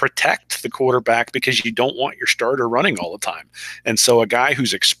to protect the quarterback, because you don't want your starter running all the time. And so a guy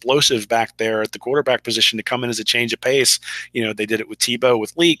who's explosive back there at the quarterback position to come in as a change of pace. They did it with Tebow,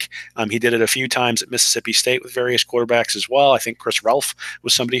 with Leak. He did it a few times at Mississippi State with various quarterbacks as well. I think Chris Ralph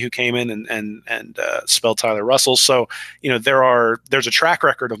was somebody who came in and spelled Tyler Russell. So, there's a track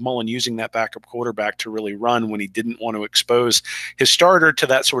record of Mullen using that backup quarterback to really run when he didn't want to expose his starter to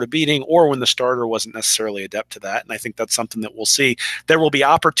that sort of beating, or when the starter wasn't necessarily adept to that. And I think that's something that we'll see. There will be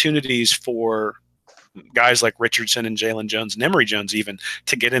opportunities for guys like Richardson and Jalen Jones and Emory Jones even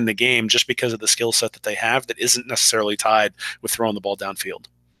to get in the game, just because of the skill set that they have that isn't necessarily tied with throwing the ball downfield.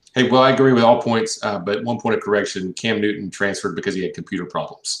 Hey, well, I agree with all points, but one point of correction: Cam Newton transferred because he had computer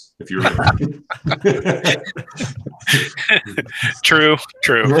problems, if you remember. True.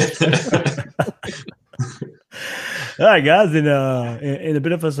 All right, guys, in a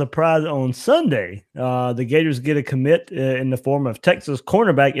bit of a surprise on Sunday, the Gators get a commit in the form of Texas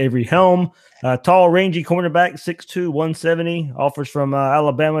cornerback Avery Helm. Tall, rangy cornerback, 6'2", 170, offers from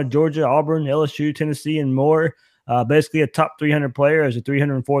Alabama, Georgia, Auburn, LSU, Tennessee, and more. Basically a top 300 player as a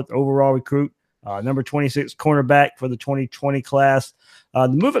 304th overall recruit, number 26 cornerback for the 2020 class. The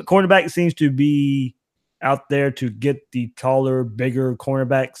move at cornerback seems to be out there to get the taller, bigger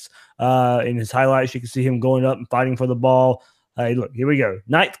cornerbacks. In his highlights, you can see him going up and fighting for the ball. Look, here we go.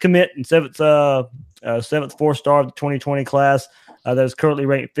 9th commit and 7th 4-star of the 2020 class. That is currently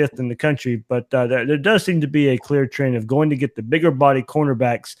ranked 5th in the country. But there does seem to be a clear trend of going to get the bigger body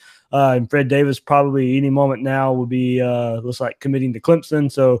cornerbacks. And Fred Davis probably any moment now will be looks like committing to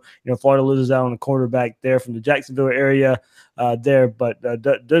Clemson. So, Florida loses out on a quarterback there from the Jacksonville area there, but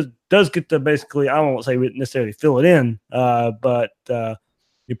does get to basically, I won't say necessarily fill it in, but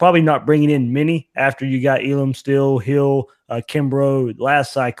you're probably not bringing in many after you got Elam, Steele, Hill, Kimbrough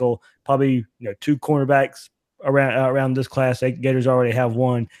last cycle. Probably 2 cornerbacks around this class. Gators already have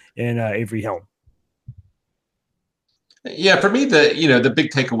one in Avery Helm. Yeah, for me, the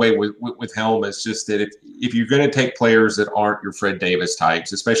big takeaway with Helm is just that if you're going to take players that aren't your Fred Davis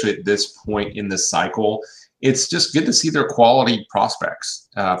types, especially at this point in this cycle, it's just good to see their quality prospects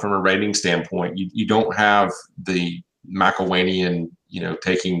from a rating standpoint. You don't have the McElwainian,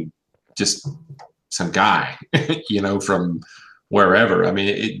 taking just some guy, from wherever. I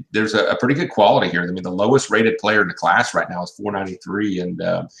mean, there's a pretty good quality here. I mean, the lowest rated player in the class right now is 493,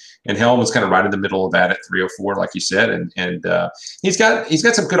 and Helm is kind of right in the middle of that at 304, like you said, and he's got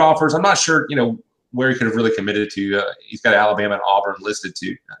some good offers. I'm not sure, where he could have really committed to. He's got Alabama and Auburn listed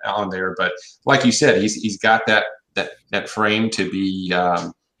on there, but like you said, he's got that frame to be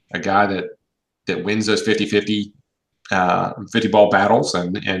a guy that wins those 50-50 50-ball battles,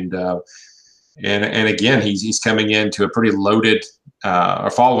 and again, he's coming into a pretty loaded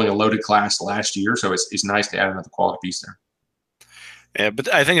or following a loaded class last year, so it's nice to add another quality piece there. Yeah,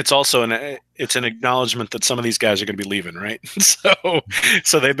 but I think it's also an acknowledgement that some of these guys are going to be leaving, right?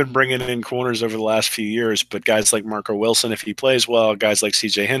 So they've been bringing in corners over the last few years, but guys like Marco Wilson, if he plays well, guys like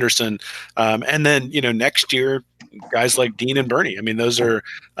C.J. Henderson, and then next year, guys like Dean and Bernie. I mean, those are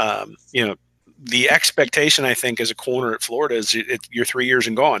the expectation, I think, as a corner at Florida is you're 3 years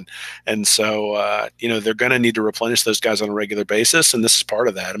and gone. And so, they're going to need to replenish those guys on a regular basis. And this is part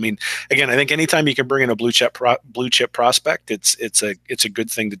of that. I mean, again, I think anytime you can bring in a blue chip prospect, it's a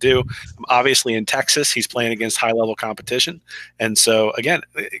good thing to do. Obviously in Texas, he's playing against high level competition. And so again,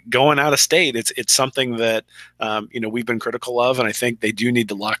 going out of state, it's something that, we've been critical of. And I think they do need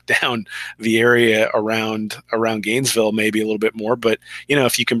to lock down the area around Gainesville, maybe a little bit more. But,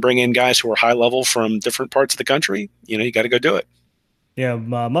 if you can bring in guys who are high level from different parts of the country, you got to go do it. Yeah,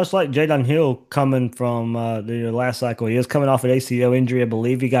 much like Jadon Hill coming from the last cycle, he is coming off an ACL injury. I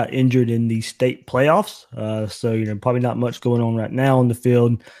believe he got injured in the state playoffs. So, probably not much going on right now on the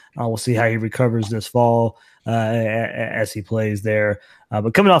field. We'll see how he recovers this fall as he plays there.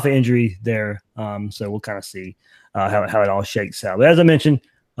 But coming off an injury there, so we'll kind of see how it all shakes out. But as I mentioned,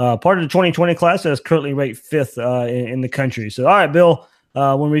 part of the 2020 class that is currently ranked 5th in the country. So, all right, Bill.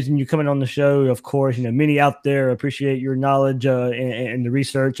 One reason you're coming on the show, of course, many out there appreciate your knowledge and the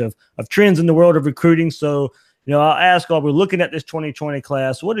research of trends in the world of recruiting. So, I'll ask, while we're looking at this 2020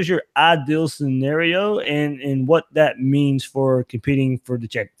 class, what is your ideal scenario and what that means for competing for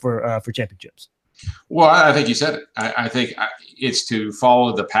for championships? Well, I think you said it. I think it's to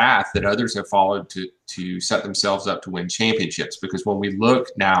follow the path that others have followed to set themselves up to win championships. Because when we look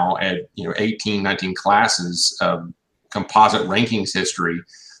now at 18, 19 classes of composite rankings history,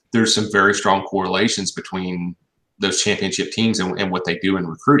 there's some very strong correlations between those championship teams and what they do in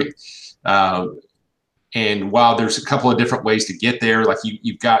recruiting. And while there's a couple of different ways to get there, like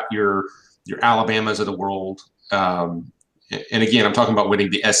you've got your Alabamas of the world. And again, I'm talking about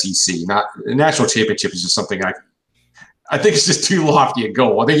winning the SEC, not the national championship is just something I think it's just too lofty a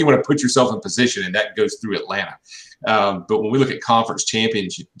goal. I think you want to put yourself in position, and that goes through Atlanta. But when we look at conference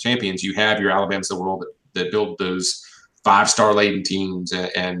champions, you have your Alabamas of the world that build those 5-star laden teams,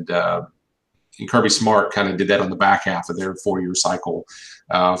 and Kirby Smart kind of did that on the back half of their 4-year cycle.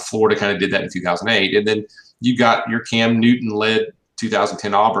 Florida kind of did that in 2008, and then you got your Cam Newton-led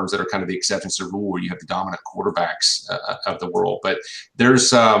 2010 Auburns that are kind of the exceptions to the rule, where you have the dominant quarterbacks of the world. But there's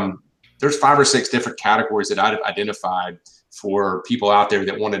 5 or 6 different categories that I've identified for people out there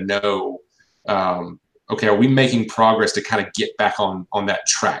that want to know, okay, are we making progress to kind of get back on that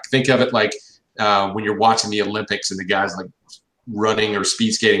track? Think of it like when you're watching the Olympics and the guys like running or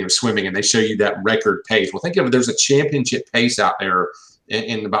speed skating or swimming, and they show you that record pace. Well, think of it, there's a championship pace out there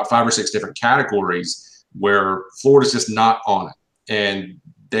in about 5 or 6 different categories where Florida's just not on it. And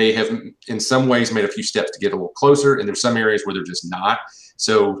they have in some ways made a few steps to get a little closer, and there's some areas where they're just not.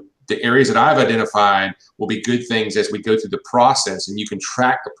 So the areas that I've identified will be good things as we go through the process, and you can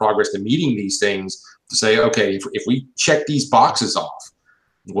track the progress to meeting these things to say, okay, if we check these boxes off,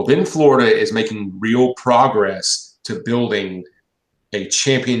 well, then Florida is making real progress to building a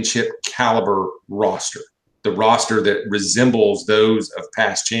championship caliber roster, the roster that resembles those of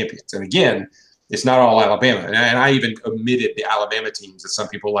past champions. And again, it's not all Alabama. And I even omitted the Alabama teams that some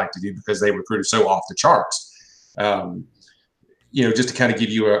people like to do because they recruited so off the charts. Just to kind of give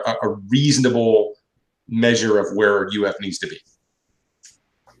you a reasonable measure of where UF needs to be.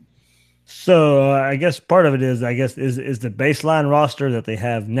 So I guess part of it is the baseline roster that they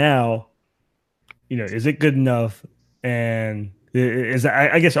have now, is it good enough? And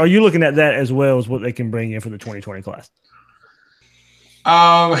are you looking at that as well as what they can bring in for the 2020 class?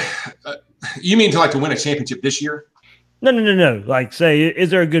 You mean to win a championship this year? No. Like, say,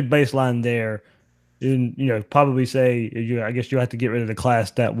 is there a good baseline there? And, probably say, I guess you'll have to get rid of the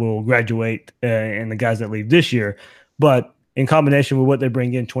class that will graduate and the guys that leave this year. But in combination with what they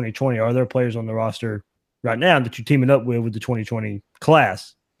bring in 2020, are there players on the roster right now that you're teaming up with the 2020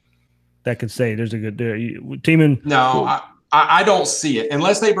 class that could say there's a good teaming? No, I don't see it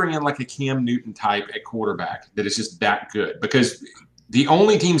unless they bring in like a Cam Newton type at quarterback that is just that good. Because the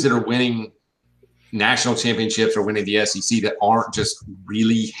only teams that are winning national championships or winning the SEC that aren't just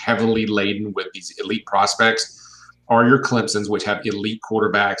really heavily laden with these elite prospects are your Clemsons, which have elite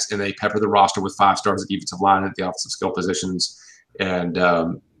quarterbacks, and they pepper the roster with 5 stars at defensive line at the offensive skill positions, and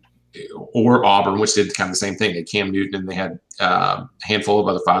or Auburn, which did kind of the same thing. They had Cam Newton, and they had a handful of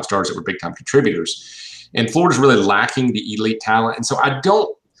other 5 stars that were big-time contributors. And Florida's really lacking the elite talent, and so I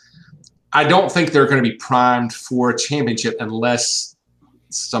don't think they're going to be primed for a championship unless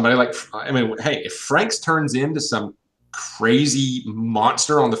somebody like, hey, if Franks turns into some crazy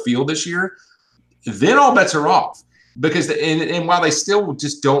monster on the field this year, then all bets are off. Because and while they still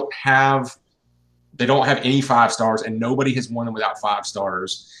just don't have any 5 stars, and nobody has won them without 5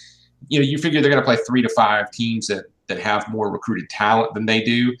 stars, you figure they're going to play 3 to 5 teams that have more recruited talent than they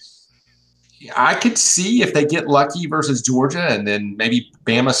do. I could see if they get lucky versus Georgia, and then maybe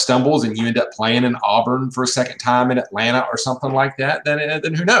Bama stumbles and you end up playing in Auburn for a second time in Atlanta or something like that, then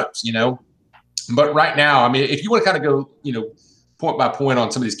who knows, But right now, I mean, if you want to kind of go, point by point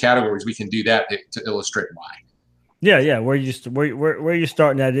on some of these categories, we can do that to illustrate why. Yeah. Where you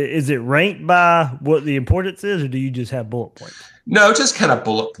starting at? Is it ranked by what the importance is, or do you just have bullet points? No, just kind of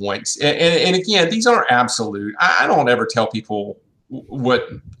bullet points. And again, these aren't absolute. I don't ever tell people what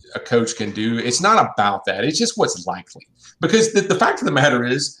a coach can do. It's not about that. It's just what's likely. Because the fact of the matter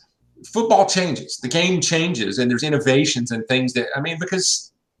is, football changes. The game changes, and there's innovations and things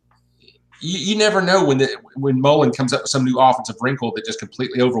because you never know when Mullen comes up with some new offensive wrinkle that just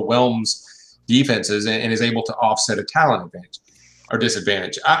completely overwhelms defenses and is able to offset a talent advantage or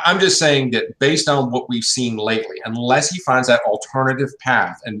disadvantage. I'm just saying that based on what we've seen lately, unless he finds that alternative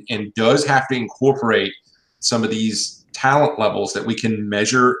path and does have to incorporate some of these talent levels that we can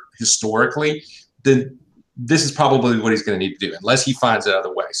measure historically, then this is probably what he's going to need to do, unless he finds that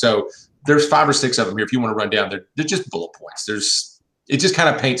other way. So there's 5 or 6 of them here. If you want to run down, they're just bullet points. It just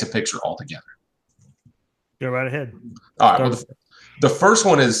kind of paints a picture altogether. Go right ahead. All right. Well, the first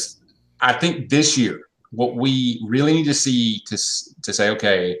one is, I think this year, what we really need to see to say,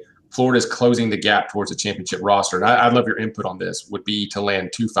 okay, Florida's closing the gap towards a championship roster, and I'd love your input on this, would be to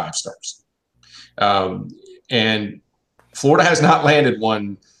land 2 5 stars. And Florida has not landed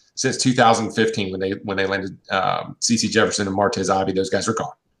one since 2015 when they landed C.C. Jefferson and Martez Ivey. Those guys are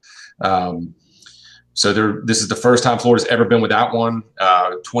gone. So this is the first time Florida's ever been without one.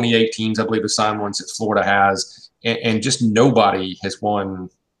 28 teams, I believe, have signed one since Florida has. And just nobody has won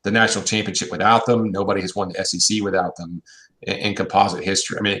the national championship without them. Nobody has won the SEC without them in composite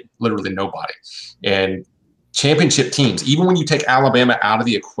history. I mean, literally nobody. And championship teams, even when you take Alabama out of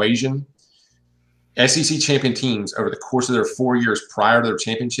the equation, SEC champion teams over the course of their 4 years prior to their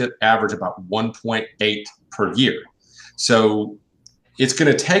championship average about 1.8 per year. So it's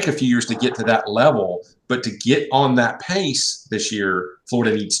going to take a few years to get to that level, but to get on that pace this year,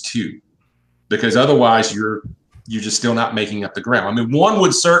 Florida needs 2, because otherwise you're just still not making up the ground. I mean, one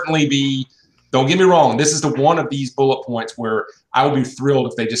would certainly be, don't get me wrong, this is the one of these bullet points where I would be thrilled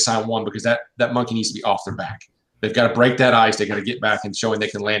if they just sign one, because that monkey needs to be off their back. They've got to break that ice. They got to get back and showing they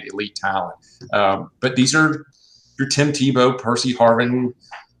can land elite talent. But these are your Tim Tebow, Percy Harvin,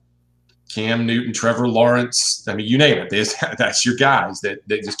 Cam Newton, Trevor Lawrence. I mean, you name it. That's your guys that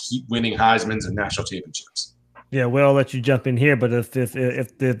just keep winning Heismans and national championships. Yeah, well, I'll let you jump in here. But if the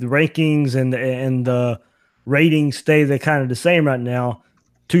rankings and the ratings stay kind of the same right now,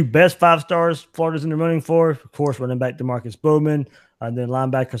 2 best 5 stars Florida's in the running for, of course, running back DeMarcus Bowman, and then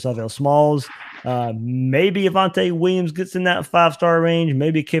linebacker Savell Smalls. Maybe Avante Williams gets in that 5-star range.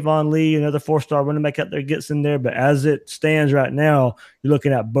 Maybe Kayvon Lee, another 4-star running back out there, gets in there. But as it stands right now, you're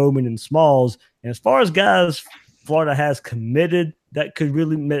looking at Bowman and Smalls. And as far as guys Florida has committed, that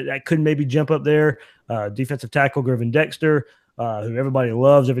could maybe jump up there. Defensive tackle Gervin Dexter, who everybody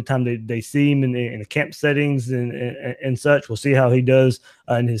loves every time they see him in the camp settings and such. We'll see how he does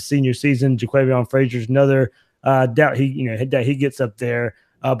in his senior season. Jaquavion Frazier's another doubt he gets up there.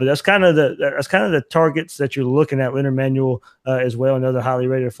 But that's kind of the targets that you're looking at. Leonard Manuel as well, another highly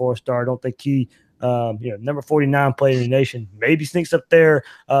rated 4-star. I don't think he, number 49 player in the nation, maybe sneaks up there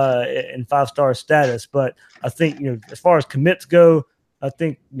in 5-star status. But I think as far as commits go, I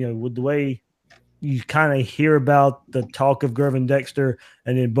think with the way you kind of hear about the talk of Gervin Dexter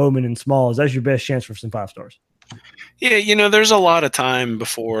and then Bowman and Smalls, that's your best chance for some 5 stars. Yeah, there's a lot of time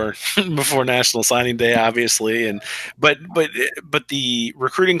before National Signing Day, obviously, but the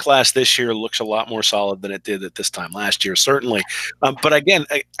recruiting class this year looks a lot more solid than it did at this time last year, certainly. But again,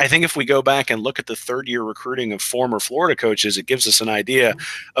 I think if we go back and look at the third-year recruiting of former Florida coaches, it gives us an idea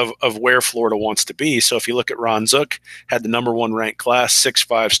of where Florida wants to be. So if you look at Ron Zook, had the number 1 ranked class, 6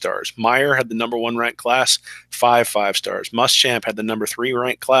 5-stars. Meyer had the number 1 ranked class, 5 5-stars. Muschamp had the number 3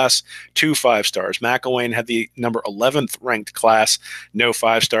 ranked class, 2 5-stars. McElwain had the number 11th ranked class, no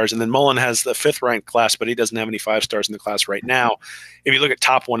 5-stars. And then Mullen has the 5th ranked class, but he doesn't have any 5-stars in the class right now. If you look at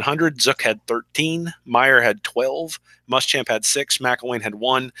top 100, Zook had 13, Meyer had 12, Muschamp had 6, McElwain had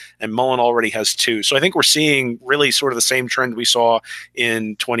 1, and Mullen already has 2. So I think we're seeing really sort of the same trend we saw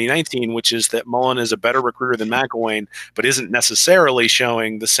in 2019, which is that Mullen is a better recruiter than McElwain, but isn't necessarily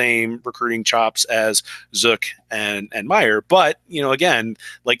showing the same recruiting chops as Zook and Meyer. But, again,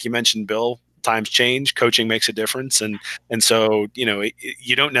 like you mentioned, Bill, times change, coaching makes a difference. And so,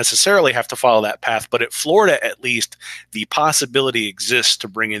 you don't necessarily have to follow that path, but at Florida, at least the possibility exists to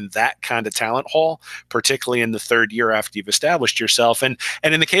bring in that kind of talent haul, particularly in the third year after you've established yourself. And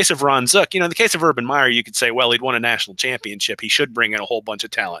in the case of Ron Zook, in the case of Urban Meyer, you could say, well, he'd won a national championship. He should bring in a whole bunch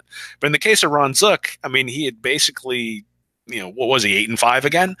of talent. But in the case of Ron Zook, he had basically, what was he, 8-5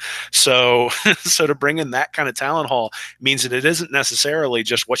 again? So to bring in that kind of talent haul means that it isn't necessarily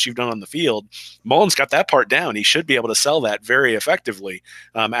just what you've done on the field. Mullen's got that part down. He should be able to sell that very effectively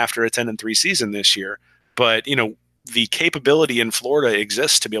after a 10-3 season this year. But, the capability in Florida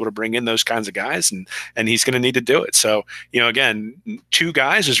exists to be able to bring in those kinds of guys, and he's going to need to do it. So, again, 2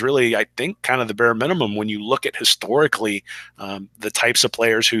 guys is really, I think, kind of the bare minimum when you look at historically the types of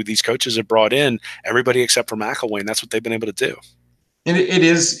players who these coaches have brought in. Everybody except for McElwain, that's what they've been able to do. And it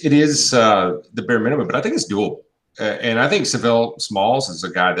is the bare minimum, but I think it's doable. And I think Savell Smalls is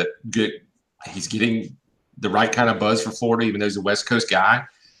a guy that he's getting the right kind of buzz for Florida, even though he's a West Coast guy.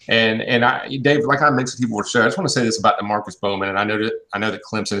 And Dave, like I mentioned before, I just want to say this about DeMarcus Bowman, and I know that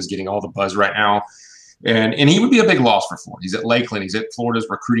Clemson is getting all the buzz right now, and he would be a big loss for Florida. He's at Lakeland. He's at Florida's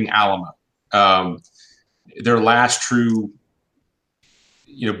recruiting Alamo, their last true,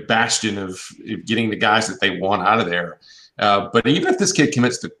 bastion of getting the guys that they want out of there. But even if this kid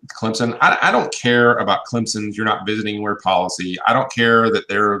commits to Clemson, I don't care about Clemson's "you're not visiting anywhere" policy. I don't care that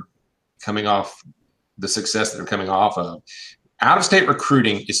they're coming off the success that they're coming off of. Out-of-state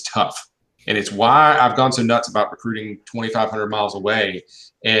recruiting is tough, and it's why I've gone so nuts about recruiting 2,500 miles away.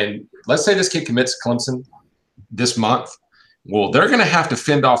 And let's say this kid commits to Clemson this month. Well, they're going to have to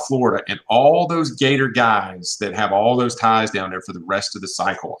fend off Florida and all those Gator guys that have all those ties down there for the rest of the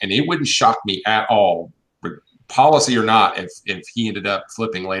cycle. And it wouldn't shock me at all, policy or not, if he ended up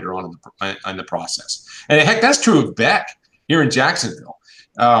flipping later on in the process. And heck, that's true of Beck here in Jacksonville.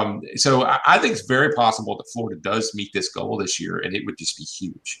 So I think it's very possible that Florida does meet this goal this year, and it would just be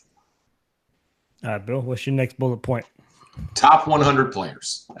huge. All right, Bill, what's your next bullet point? Top 100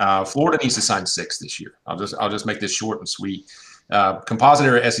 players. Florida needs to sign 6 this year. I'll just make this short and sweet. Composite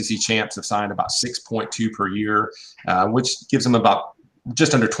era SEC champs have signed about 6.2 per year, which gives them about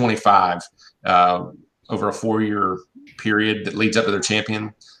just under 25 over a 4-year period that leads up to their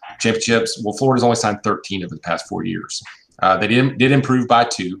championships. Well, Florida's only signed 13 over the past 4 years. They did improve by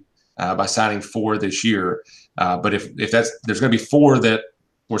 2 by signing 4 this year. But if there's going to be 4 that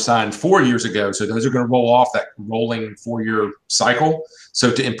were signed 4 years ago, so those are going to roll off that rolling 4-year cycle.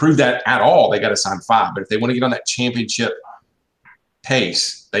 So to improve that at all, they got to sign 5. But if they want to get on that championship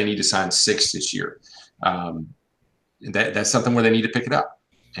pace, they need to sign 6 this year. That's something where they need to pick it up.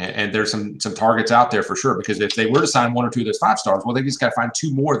 And there's some targets out there for sure, because if they were to sign 1 or 2 of those 5-stars, well, they just got to find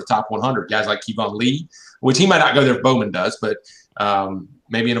 2 more of the top 100 guys like Kevon Lee, which he might not go there if Bowman does, but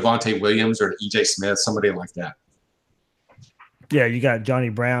maybe an Avonte Williams or an EJ Smith, somebody like that. Yeah, you got Johnny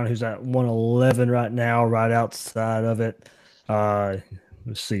Brown, who's at 111 right now, right outside of it.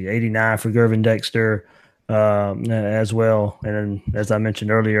 Let's see, 89 for Gervin Dexter as well. And then, as I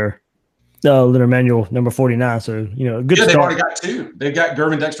mentioned earlier, Leonard Manuel, number 49. So, a good start. They've already got 2. They've got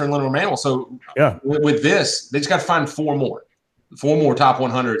Gervin Dexter and Leonard Manuel. So, yeah, with this, they just got to find 4 more top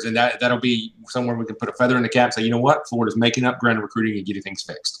 100s, and that'll be somewhere we can put a feather in the cap and say, you know what, Florida's making up ground in recruiting and getting things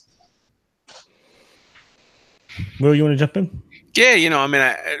fixed. Will, you want to jump in? Yeah, I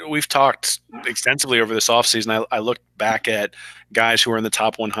mean, we've talked extensively over this offseason. I looked back at guys who are in the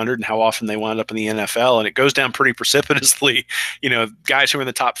top 100 and how often they wound up in the NFL, and it goes down pretty precipitously. Guys who are in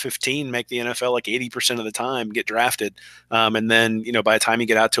the top 15 make the NFL like 80% of the time, get drafted, and then by the time you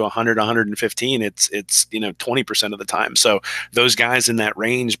get out to 100, 115, it's 20% of the time. So those guys in that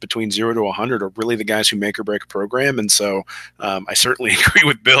range between 0 to 100 are really the guys who make or break a program. And so I certainly agree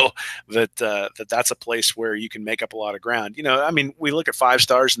with Bill that that's a place where you can make up a lot of ground. I mean, we look at 5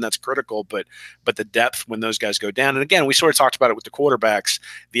 stars and that's critical, but the depth when those guys go down. And again, we sort of talked about it with the quarterbacks,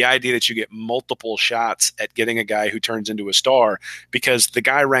 the idea that you get multiple shots at getting a guy who turns into a star, because the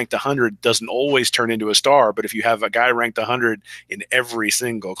guy ranked 100 doesn't always turn into a star. But if you have a guy ranked 100 in every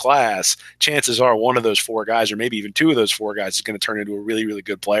single class, chances are one of those 4 guys, or maybe even 2 of those 4 guys, is going to turn into a really, really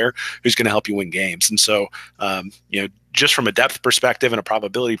good player who's going to help you win games. And so, just from a depth perspective and a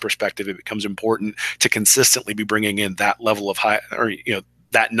probability perspective, it becomes important to consistently be bringing in that level of high, or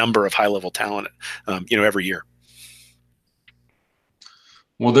that number of high level talent, every year.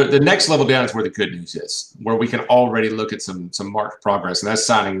 Well, the next level down is where the good news is, where we can already look at some marked progress, and that's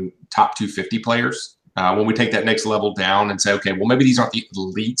signing top 250 players. When we take that next level down and say, okay, well, maybe these aren't the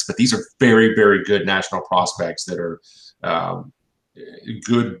elites, but these are very, very good national prospects that are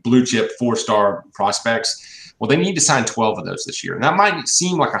good blue chip 4-star prospects. Well, they need to sign 12 of those this year. And that might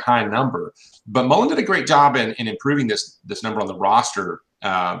seem like a high number, but Mullen did a great job in improving this number on the roster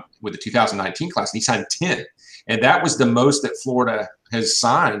with the 2019 class, and he signed 10. And that was the most that Florida has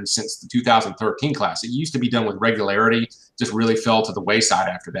signed since the 2013 class. It used to be done with regularity, just really fell to the wayside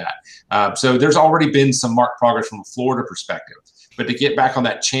after that. So there's already been some marked progress from a Florida perspective. But to get back on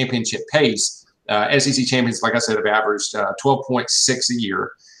that championship pace, SEC champions, like I said, have averaged 12.6 a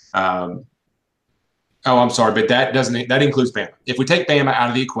year. I'm sorry, but that includes Bama. If we take Bama out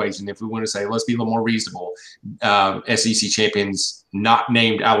of the equation, if we want to say, let's be a little more reasonable, SEC champions not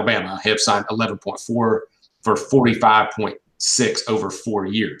named Alabama have signed 11.4 for 45.6 over 4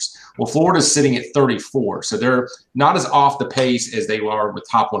 years. Well, Florida's sitting at 34, so they're not as off the pace as they are with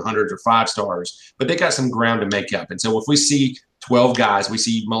top 100s or 5 stars, but they got some ground to make up. And so if we see 12 guys, we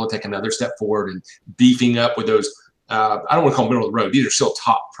see Mullen take another step forward and beefing up with those, I don't want to call them middle of the road. These are still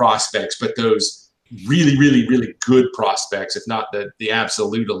top prospects, but those really, really, really good prospects, if not the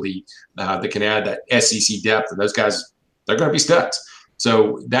absolute elite, that can add that SEC depth. And those guys, they're going to be studs.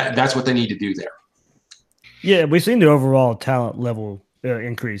 So that's what they need to do there. Yeah, we've seen the overall talent level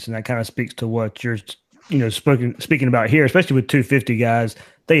increase, and that kind of speaks to what you're, speaking about here, especially with 250 guys.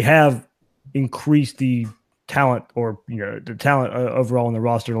 They have increased the talent, or the talent overall in the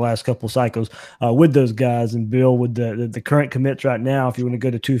roster in the last couple of cycles with those guys. And Bill, with the current commits right now, if you want to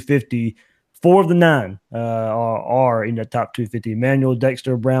go to 250, 4 of the 9 are in the top 250. Emmanuel,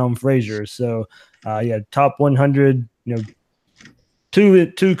 Dexter, Brown, Frazier. So, top 100.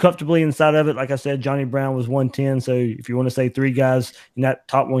 Two comfortably inside of it. Like I said, Johnny Brown was 110. So if you want to say 3 guys in that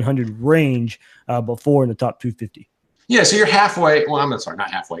top 100 range, but 4 in the top 250. Yeah, so you're halfway. Well, I'm sorry,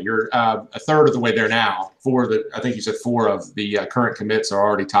 not halfway. You're a third of the way there now. I think you said 4 of the current commits are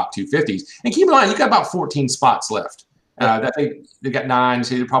already top 250s. And keep in mind, you got about 14 spots left. They got 9,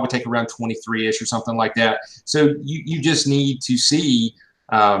 so it'll probably take around 23-ish or something like that. So you just need to see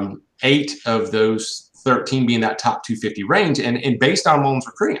 8 of those 13 being that top 250 range. And based on Mullen's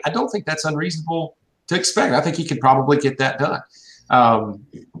recruiting, I don't think that's unreasonable to expect. I think he could probably get that done. And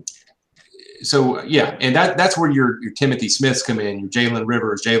that's where your Timothy Smiths come in, your Jalen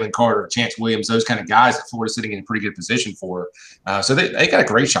Rivers, Jalen Carter, Chance Williams, those kind of guys that Florida's sitting in a pretty good position for. So they got a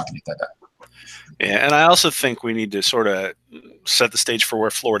great shot to get that done. Yeah, and I also think we need to sort of set the stage for where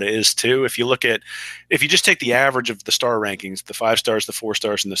Florida is too. If you just take the average of the star rankings, the 5 stars, the 4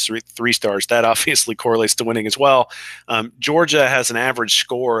 stars, and the 3 stars, that obviously correlates to winning as well. Georgia has an average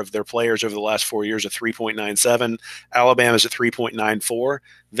score of their players over the last 4 years of 3.97. Alabama's at 3.94.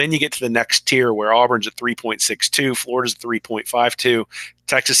 Then you get to the next tier where Auburn's at 3.62, Florida's at 3.52,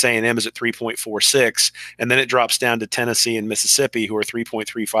 Texas A&M is at 3.46, and then it drops down to Tennessee and Mississippi, who are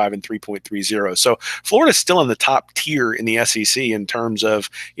 3.35 and 3.30. So Florida's still in the top tier in the SEC in terms of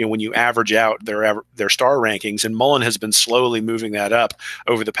when you average out their star rankings, and Mullen has been slowly moving that up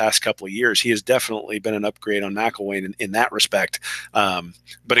over the past couple of years. He has definitely been an upgrade on McElwain in that respect.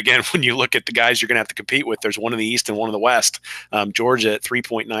 But again, when you look at the guys you're going to have to compete with, there's one in the East and one in the West. Georgia at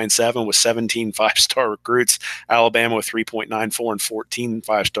 3.97 with 17 5-star recruits, Alabama with 3.94 and 14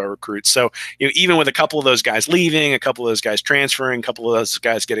 5-star recruits. So even with a couple of those guys leaving, a couple of those guys transferring, a couple of those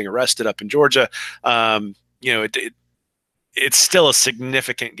guys getting arrested up in Georgia, it's still a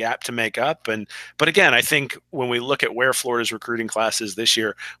significant gap to make up. But again, I think when we look at where Florida's recruiting class is this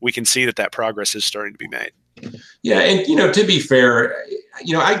year, we can see that progress is starting to be made. Yeah, and to be fair,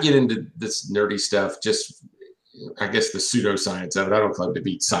 I get into this nerdy stuff just, I guess, the pseudoscience of it. I don't claim to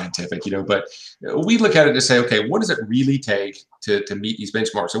be scientific, but we look at it to say, okay, what does it really take to meet these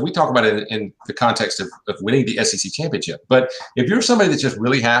benchmarks? And we talk about it in the context of winning the SEC championship. But if you're somebody that's just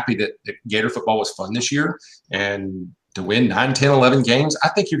really happy that Gator football was fun this year and to win 9, 10, 11 games, I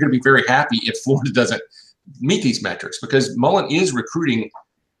think you're going to be very happy if Florida doesn't meet these metrics, because Mullen is recruiting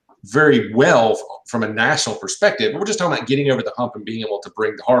very well from a national perspective. We're just talking about getting over the hump and being able to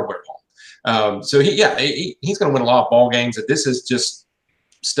bring the hardware home. So he's going to win a lot of ball games. And this is just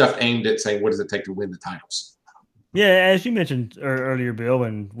stuff aimed at saying, what does it take to win the titles? Yeah, as you mentioned earlier, Bill,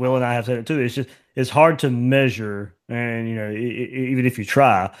 and Will and I have said it too. It's hard to measure, and even if you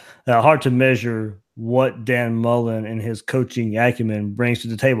try, hard to measure what Dan Mullen and his coaching acumen brings to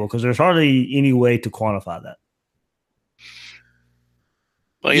the table, because there's hardly any way to quantify that.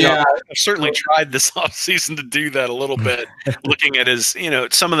 Well, I've certainly tried this offseason to do that a little bit, looking at his,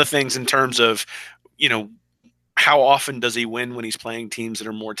 some of the things in terms of, how often does he win when he's playing teams that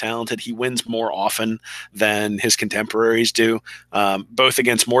are more talented? He wins more often than his contemporaries do, both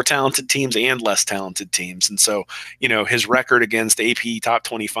against more talented teams and less talented teams. And so, his record against AP top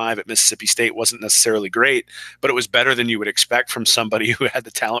 25 at Mississippi State wasn't necessarily great, but it was better than you would expect from somebody who had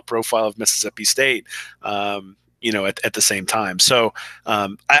the talent profile of Mississippi State. At the same time. So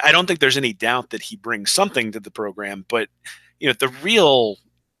I don't think there's any doubt that he brings something to the program, but the real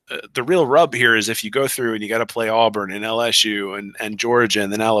rub here is if you go through and you got to play Auburn and LSU and Georgia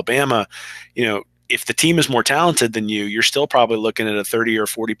and then Alabama, if the team is more talented than you're still probably looking at a 30 or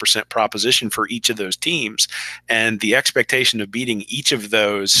 40% proposition for each of those teams. And the expectation of beating each of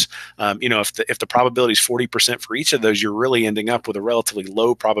those, if the probability is 40% for each of those, you're really ending up with a relatively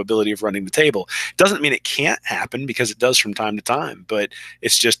low probability of running the table. It doesn't mean it can't happen, because it does from time to time, but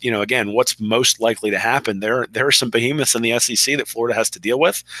it's just, again, what's most likely to happen. There are some behemoths in the SEC that Florida has to deal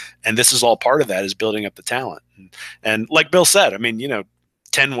with. And this is all part of that, is building up the talent. And like Bill said,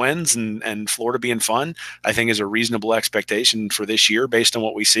 10 wins and Florida being fun, I think, is a reasonable expectation for this year based on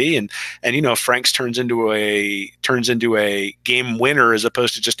what we see. And if Franks turns into a game winner as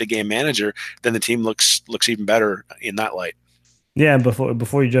opposed to just a game manager, then the team looks even better in that light. Yeah,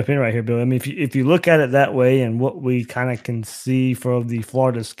 before you jump in right here, Bill, if you look at it that way, and what we kind of can see from the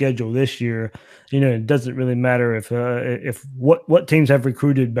Florida schedule this year, it doesn't really matter if what teams have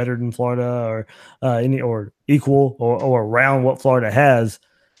recruited better than Florida or equal or around what Florida has.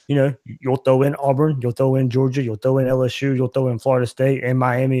 You'll throw in Auburn, you'll throw in Georgia, you'll throw in LSU, you'll throw in Florida State and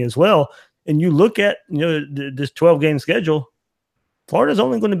Miami as well. And you look at this 12-game schedule. Florida's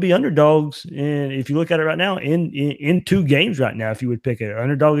only going to be underdogs, and if you look at it right now, in 2 games right now, if you would pick an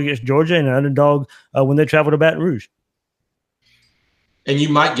underdog against Georgia and an underdog when they travel to Baton Rouge. And you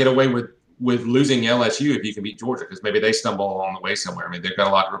might get away with losing LSU if you can beat Georgia, because maybe they stumble along the way somewhere. They've got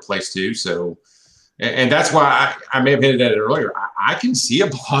a lot to replace too. So, and that's why I may have hinted at it earlier. I can see a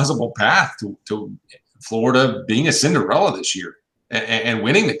plausible path to Florida being a Cinderella this year and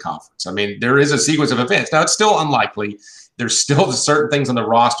winning the conference. There is a sequence of events. Now, it's still unlikely. There's still certain things on the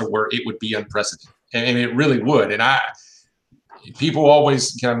roster where it would be unprecedented, and it really would. And people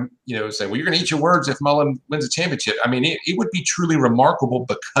always kind of, say, well, you're going to eat your words if Mullen wins a championship. It would be truly remarkable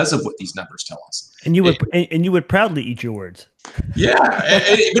because of what these numbers tell us. And you would proudly eat your words. Yeah,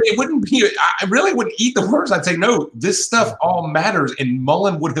 but it wouldn't be. I really wouldn't eat the words. I'd say, no, this stuff all matters, and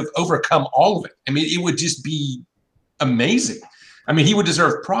Mullen would have overcome all of it. It would just be amazing. He would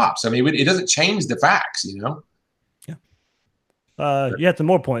deserve props. It doesn't change the facts, You have some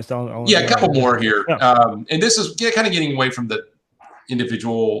more points on a couple more here. And this is kind of getting away from the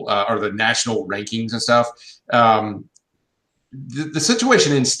individual or the national rankings and stuff. The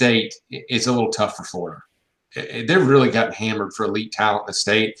situation in state is a little tough for Florida. They've really gotten hammered for elite talent in the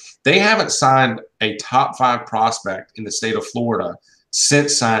state. They haven't signed a top 5 prospect in the state of Florida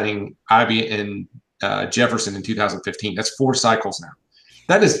since signing Ivy and Jefferson in 2015. That's 4 cycles now.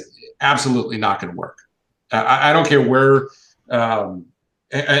 That is absolutely not going to work. I don't care where. And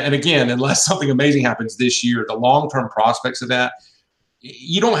again, unless something amazing happens this year, the long-term prospects of that,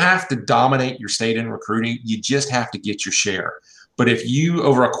 you don't have to dominate your state in recruiting. You just have to get your share. But if you,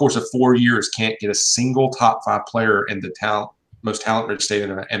 over a course of 4 years, can't get a single top 5 player in the most talented state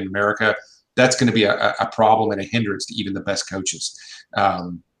in America, that's going to be a problem and a hindrance to even the best coaches.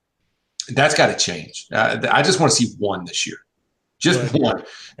 That's got to change. I just want to see one this year. Just one.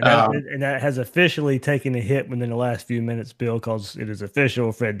 And that has officially taken a hit within the last few minutes, Bill, because it is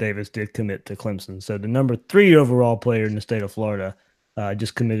official. Fred Davis did commit to Clemson. So the number 3 overall player in the state of Florida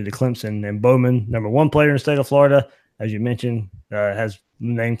just committed to Clemson. And Bowman, number 1 player in the state of Florida, as you mentioned, has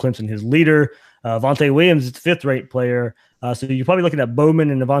named Clemson his leader. Vontae Williams is the 5th-ranked player. So you're probably looking at Bowman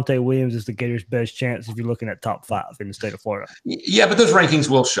and Vontae Williams is the Gators' best chance if you're looking at top 5 in the state of Florida. Yeah, but those rankings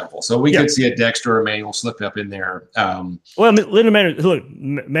will shuffle. So we could see a Dexter or Manuel slip up in there. Well, Leonard Manuel, look,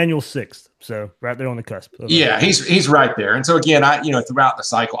 Manuel's 6th, so right there on the cusp. Yeah, he's right there. And so again, throughout the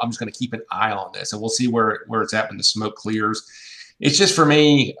cycle, I'm just going to keep an eye on this, and we'll see where it's at when the smoke clears. It's just for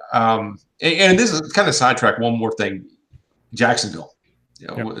me, and this is kind of sidetrack. One more thing, Jacksonville.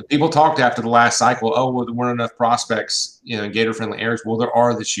 People talked after the last cycle, well, there weren't enough prospects, in Gator-friendly areas. Well, there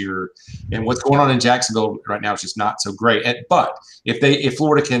are this year, and what's going on in Jacksonville right now is just not so great. But if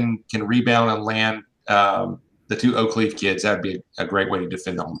Florida can rebound and land the 2 Oak Leaf kids, that'd be a great way to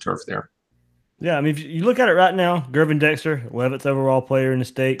defend the home turf there. Yeah, I mean, if you look at it right now, Gervin Dexter, 11th overall player in the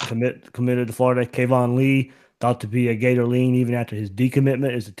state, committed to Florida. Kayvon Lee, thought to be a Gator lean even after his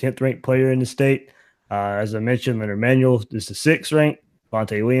decommitment, is the 10th-ranked player in the state. As I mentioned, Leonard Manuel is the 6th-ranked.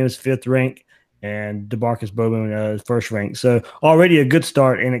 Vontae Williams, 5th rank, and DeMarcus Bowman, 1st rank. So already a good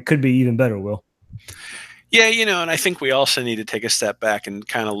start, and it could be even better, Will. Yeah, and I think we also need to take a step back and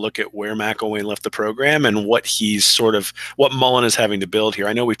kind of look at where McElwain left the program and what what Mullen is having to build here.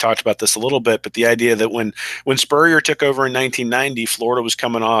 I know we've talked about this a little bit, but the idea that when Spurrier took over in 1990, Florida was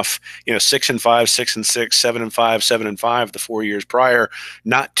coming off, 6-5, 6-6, 7-5, 7-5 the 4 years prior,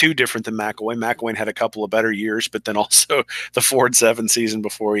 not too different than McElwain. McElwain had a couple of better years, but then also the 4-7 season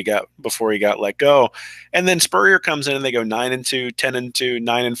before he got let go. And then Spurrier comes in and they go 9-2, 10-2,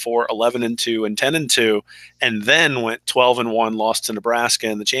 9-4, 11-2, and 10-2. And then went 12-1, lost to Nebraska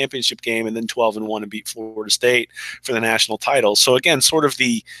in the championship game, and then 12-1 and beat Florida State for the national title. So again, sort of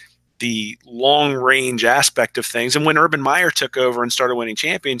the long range aspect of things. And when Urban Meyer took over and started winning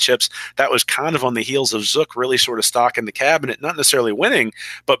championships, that was kind of on the heels of Zook really sort of stocking the cabinet, not necessarily winning,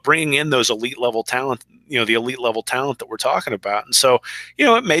 but bringing in those elite level talent, the elite level talent that we're talking about. And so,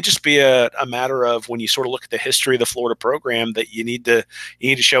 it may just be a matter of when you sort of look at the history of the Florida program that you need to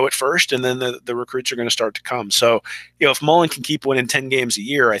show it first, and then the recruits are going to start to come. So, if Mullen can keep winning 10 games a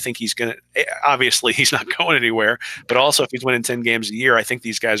year, I think he's going to, obviously he's not going anywhere, but also if he's winning 10 games a year, I think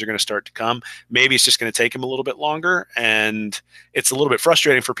these guys are going to start to come. Maybe it's just going to take him a little bit longer. And it's a little bit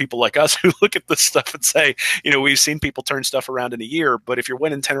frustrating for people like us who look at this stuff and say, we've seen people turn stuff around in a year, but if you're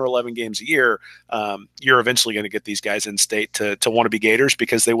winning 10 or 11 games a year, you're eventually going to get these guys in state to want to be Gators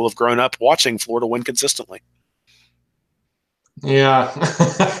because they will have grown up watching Florida win consistently. Yeah.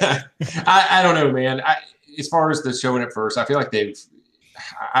 I don't know, man. As far as the showing it first, I feel like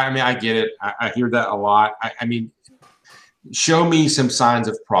I get it. I hear that a lot. I mean, show me some signs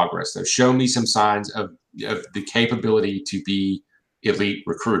of progress, though. Show me some signs of the capability to be elite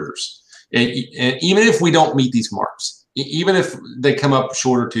recruiters. And even if we don't meet these marks, even if they come up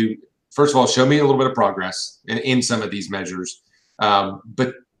short or two, first of all, show me a little bit of progress in some of these measures.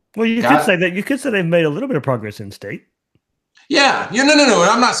 But you could say that. You could say they've made a little bit of progress in state. Yeah. No.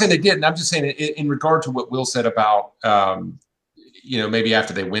 I'm not saying they didn't. I'm just saying in regard to what Will said about, maybe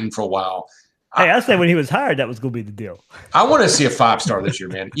after they win for a while. Hey, I said when he was hired, that was going to be the deal. I want to see a 5-star this year,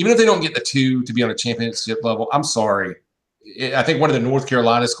 man. Even if they don't get the 2 to be on a championship level, I'm sorry. I think one of the North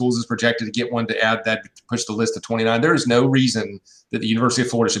Carolina schools is projected to get one to add that, to push the list to 29. There is no reason that the University of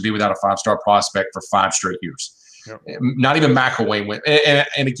Florida should be without a 5-star prospect for 5 straight years. Yep. Not even McElwain went.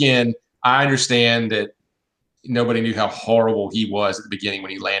 And again, I understand that nobody knew how horrible he was at the beginning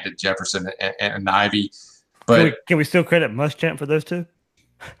when he landed Jefferson and Ivy. But can we still credit Muschamp for those 2?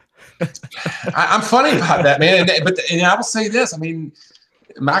 I'm funny about that, man. But I will say this. I mean,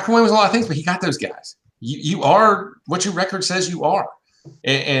 McElwain was a lot of things, but he got those guys. You are what your record says you are.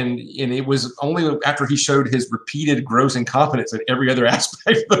 And it was only after he showed his repeated gross incompetence in every other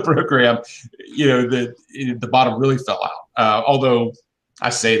aspect of the program, that the bottom really fell out. Although I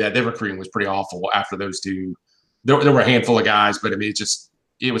say that their recruiting was pretty awful after those 2. There were a handful of guys, but I mean,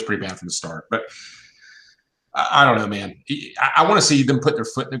 it was pretty bad from the start. But I don't know, man. I want to see them put their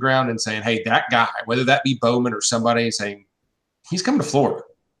foot in the ground and saying, hey, that guy, whether that be Bowman or somebody, saying he's coming to Florida.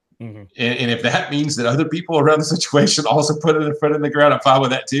 Mm-hmm. And if that means that other people around the situation also put their foot in the ground, I'm fine with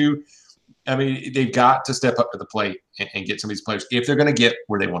that too. I mean, they've got to step up to the plate and get some of these players if they're going to get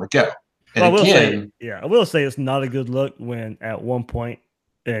where they want to go. And I will say it's not a good look when at one point,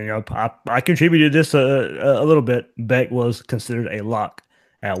 and I contributed this a little bit. Beck was considered a lock.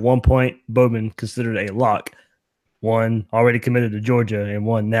 At one point, Bowman considered a lock. One already committed to Georgia, and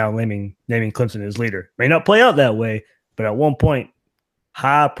one now naming Clemson as leader. May not play out that way, but at one point,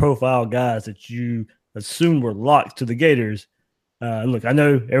 high-profile guys that you assumed were locked to the Gators. Look, I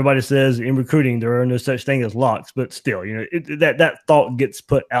know everybody says in recruiting there are no such thing as locks, but still, that thought gets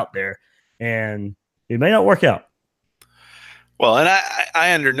put out there, and it may not work out. Well, and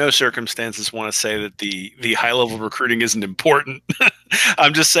I under no circumstances want to say that the high level recruiting isn't important.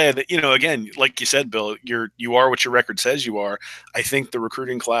 I'm just saying that, again, like you said, Bill, you are what your record says you are. I think the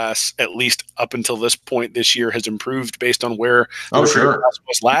recruiting class, at least up until this point this year, has improved based on where the recruiting class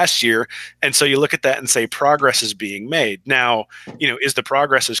was last year. And so you look at that and say progress is being made. Now, is the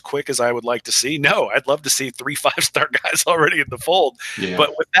progress as quick as I would like to see? No, I'd love to see 3 5-star guys already in the fold. Yeah.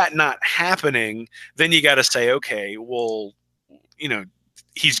 But with that not happening, then you got to say, okay, well,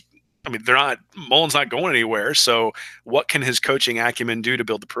 Mullen's not going anywhere. So what can his coaching acumen do to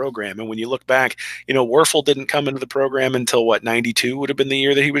build the program? And when you look back, Wuerffel didn't come into the program until 92 would have been the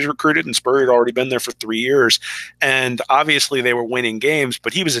year that he was recruited, and Spurrier had already been there for 3 years. And obviously they were winning games,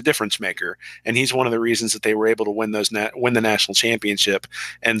 but he was a difference maker. And he's one of the reasons that they were able to win win the national championship.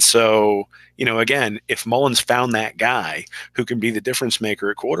 And so, again, if Mullen's found that guy who can be the difference maker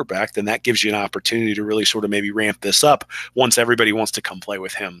at quarterback, then that gives you an opportunity to really sort of maybe ramp this up once everybody wants to come play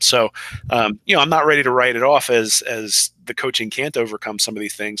with him. So, I'm not ready to write it off as the coaching can't overcome some of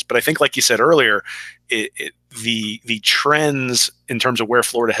these things. But I think, like you said earlier, the trends in terms of where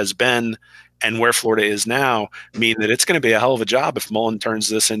Florida has been and where Florida is now mean that it's going to be a hell of a job if Mullen turns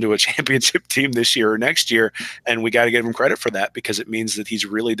this into a championship team this year or next year. And we got to give him credit for that, because it means that he's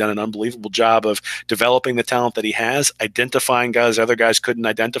really done an unbelievable job of developing the talent that he has, identifying guys other guys couldn't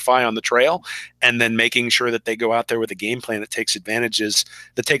identify on the trail, and then making sure that they go out there with a game plan that takes advantage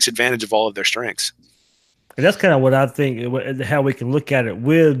of all of their strengths. And that's kind of what I think, how we can look at it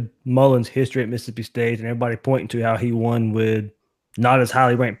with Mullen's history at Mississippi State and everybody pointing to how he won with not as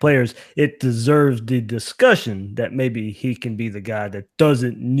highly ranked players. It deserves the discussion that maybe he can be the guy that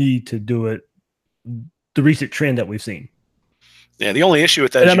doesn't need to do it, the recent trend that we've seen. Yeah, the only issue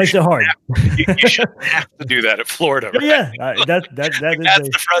with that is that makes it hard. You shouldn't have to do that at Florida. Right? Yeah,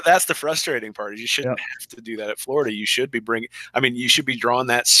 that's the frustrating part. Is you shouldn't have to do that at Florida. You should be you should be drawing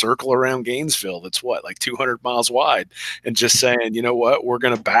that circle around Gainesville that's like 200 miles wide, and just saying, you know what, we're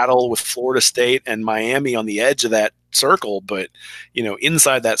going to battle with Florida State and Miami on the edge of that circle, but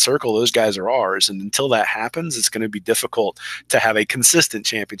inside that circle, those guys are ours. And until that happens, it's going to be difficult to have a consistent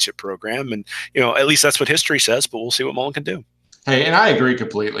championship program. And at least that's what history says. But we'll see what Mullen can do. Hey, and I agree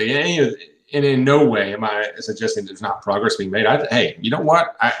completely. And in no way am I suggesting there's not progress being made. Hey, you know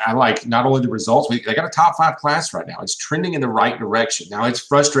what? I like not only the results. They got a top 5 class right now. It's trending in the right direction. Now, it's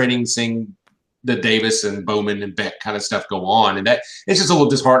frustrating seeing the Davis and Bowman and Beck kind of stuff go on, and that it's just a little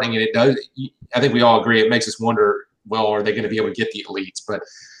disheartening. And it does. I think we all agree. It makes us wonder, well, are they going to be able to get the elites? But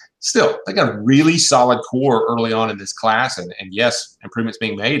still, they got a really solid core early on in this class, and yes, improvements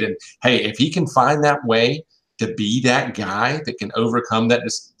being made. And hey, if he can find that way to be that guy that can overcome that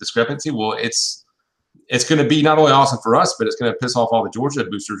discrepancy, well, it's going to be not only awesome for us, but it's going to piss off all the Georgia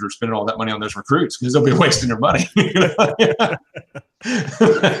boosters who are spending all that money on those recruits, because they'll be wasting their money.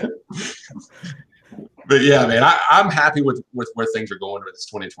 But yeah, man, I'm happy with where things are going with this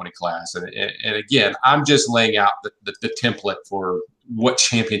 2020 class. And again, I'm just laying out the template for what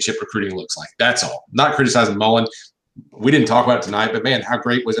championship recruiting looks like. That's all. Not criticizing Mullen. We didn't talk about it tonight, but man, how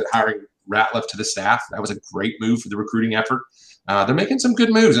great was it hiring Ratliff to the staff? That was a great move for the recruiting effort. They're making some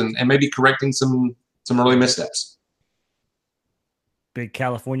good moves and maybe correcting some early missteps. Big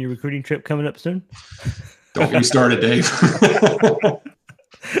California recruiting trip coming up soon. Don't get me started, Dave.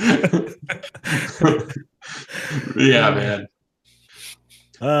 Yeah, man.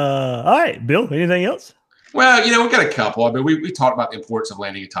 All right, Bill, anything else? Well, we've got a couple. I mean, we talked about the importance of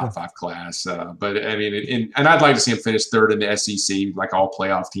landing a top 5 class, but I mean, and I'd like to see them finish 3rd in the SEC, like all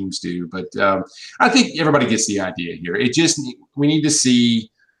playoff teams do. But I think everybody gets the idea here. We need to see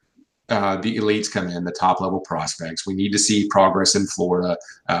the elites come in, the top level prospects. We need to see progress in Florida.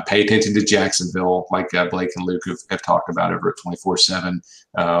 Pay attention to Jacksonville, like Blake and Luke have talked about over at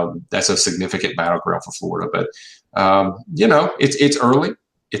 24/7. That's a significant battleground for Florida. But it's early,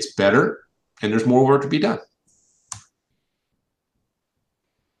 it's better, and there's more work to be done.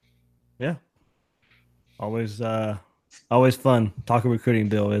 Yeah, always fun talking recruiting,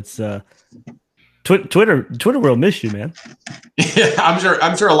 Bill. It's Twitter will miss you, man. Yeah, I'm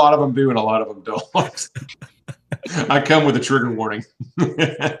sure a lot of them do, and a lot of them don't. I come with a trigger warning.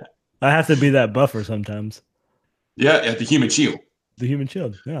 I have to be that buffer sometimes. Yeah, the human shield. The human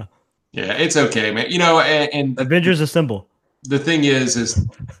shield. Yeah. Yeah, it's okay, man. And Avengers Assemble. The thing is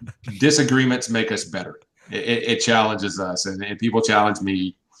disagreements make us better. It challenges us, and people challenge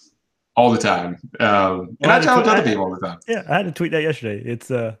me all the time, and I challenge other people all the time. Yeah, I had to tweet that yesterday.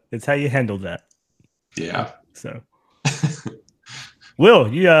 It's how you handle that. Yeah. So,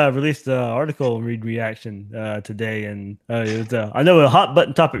 Will, you released an article on Read Reaction today, and it was, I know a hot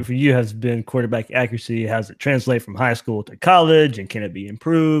button topic for you has been quarterback accuracy. How does it translate from high school to college, and can it be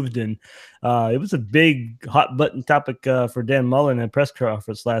improved? And it was a big hot button topic for Dan Mullen at press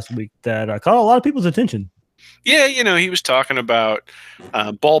conference last week that caught a lot of people's attention. Yeah, he was talking about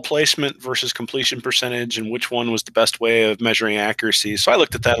ball placement versus completion percentage and which one was the best way of measuring accuracy. So I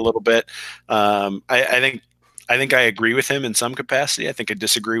looked at that a little bit. I think I agree with him in some capacity. I think I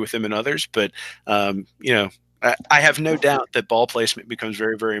disagree with him in others, but I have no doubt that ball placement becomes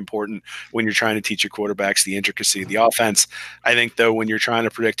very, very important when you're trying to teach your quarterbacks the intricacy of the offense. I think, though, when you're trying to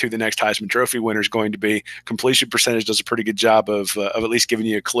predict who the next Heisman Trophy winner is going to be, completion percentage does a pretty good job of at least giving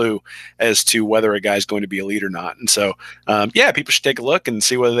you a clue as to whether a guy's going to be elite or not. And so, people should take a look and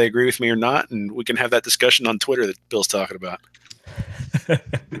see whether they agree with me or not, and we can have that discussion on Twitter that Bill's talking about.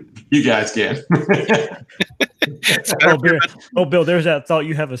 You guys can. Bill, there's that thought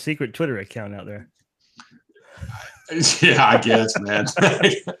you have a secret Twitter account out there. Yeah, I guess, man.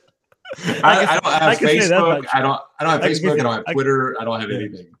 I don't have Facebook. I don't have Facebook. I don't have Twitter. I don't have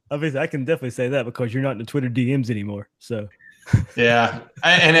anything. Obviously, I can definitely say that because you're not in the Twitter DMs anymore. So. Yeah,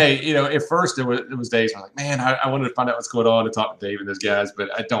 and hey, at first it was days where I'm like, man, I wanted to find out what's going on and talk to Dave and those guys, but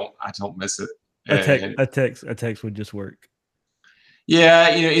I don't miss it. A text would just work. Yeah,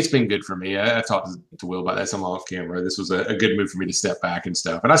 it's been good for me. I talked to Will about that some off camera. This was a good move for me to step back and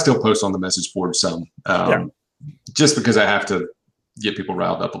stuff. And I still post on the message board some, just because I have to get people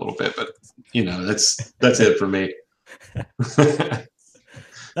riled up a little bit. But that's it for me.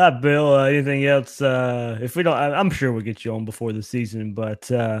 Bill, anything else? If we don't, I'm sure we'll get you on before the season.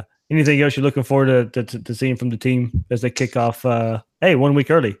 But anything else you're looking forward to seeing from the team as they kick off? 1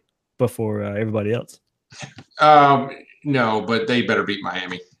 week early before everybody else. No, but they better beat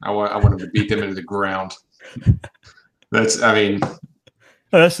Miami. I want them to beat them into the ground. That's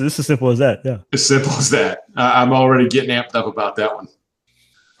as simple as that. Yeah, as simple as that. I'm already getting amped up about that one.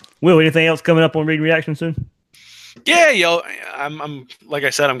 Will, anything else coming up on Read Reaction soon? Yeah, I'm like I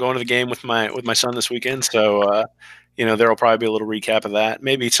said, I'm going to the game with my son this weekend, so there'll probably be a little recap of that.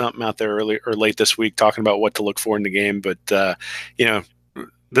 Maybe something out there early or late this week talking about what to look for in the game. But this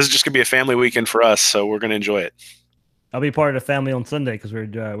is just gonna be a family weekend for us, so we're gonna enjoy it. I'll be part of the family on Sunday because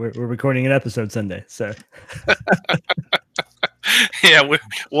we're recording an episode Sunday. So, yeah,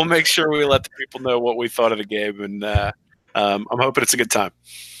 we'll make sure we let the people know what we thought of the game, and I'm hoping it's a good time.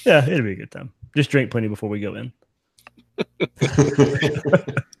 Yeah, it'll be a good time. Just drink plenty before we go in.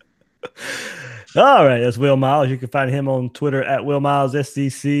 All right, that's Will Miles. You can find him on Twitter at Will Miles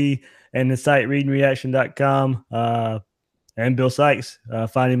SCC and the site readingreaction.com. And Bill Sykes.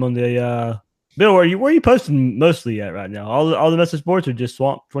 Find him on the. Bill, where are you posting mostly at right now? All the message boards or just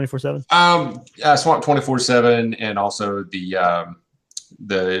Swamp 24/7? Swamp 24/7, and also the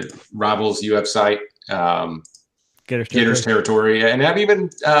Rivals UF site, Gators Territory, and I've even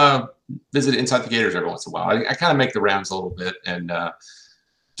visited Inside the Gators every once in a while. I kind of make the rounds a little bit, and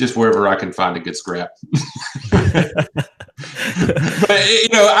just wherever I can find a good scrap. But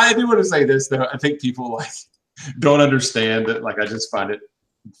I do want to say this though. I think people don't understand that. I just find it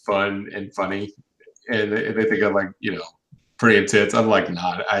fun and funny, and they think I'm pretty intense. I'm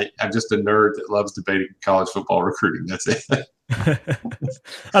not. I'm just a nerd that loves debating college football recruiting. That's it.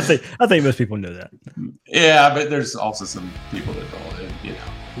 I think most people know that. Yeah, but there's also some people that don't,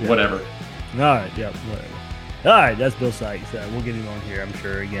 and, whatever. All right, yeah, whatever. All right, that's Bill Sykes. We'll get him on here, I'm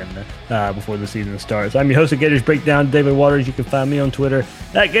sure, again before the season starts. I'm your host of Gators Breakdown, David Waters. You can find me on Twitter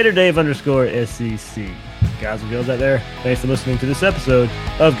at GatorDave_SCC. Guys and girls out there, thanks for listening to this episode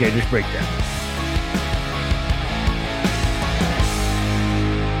of Gators Breakdown.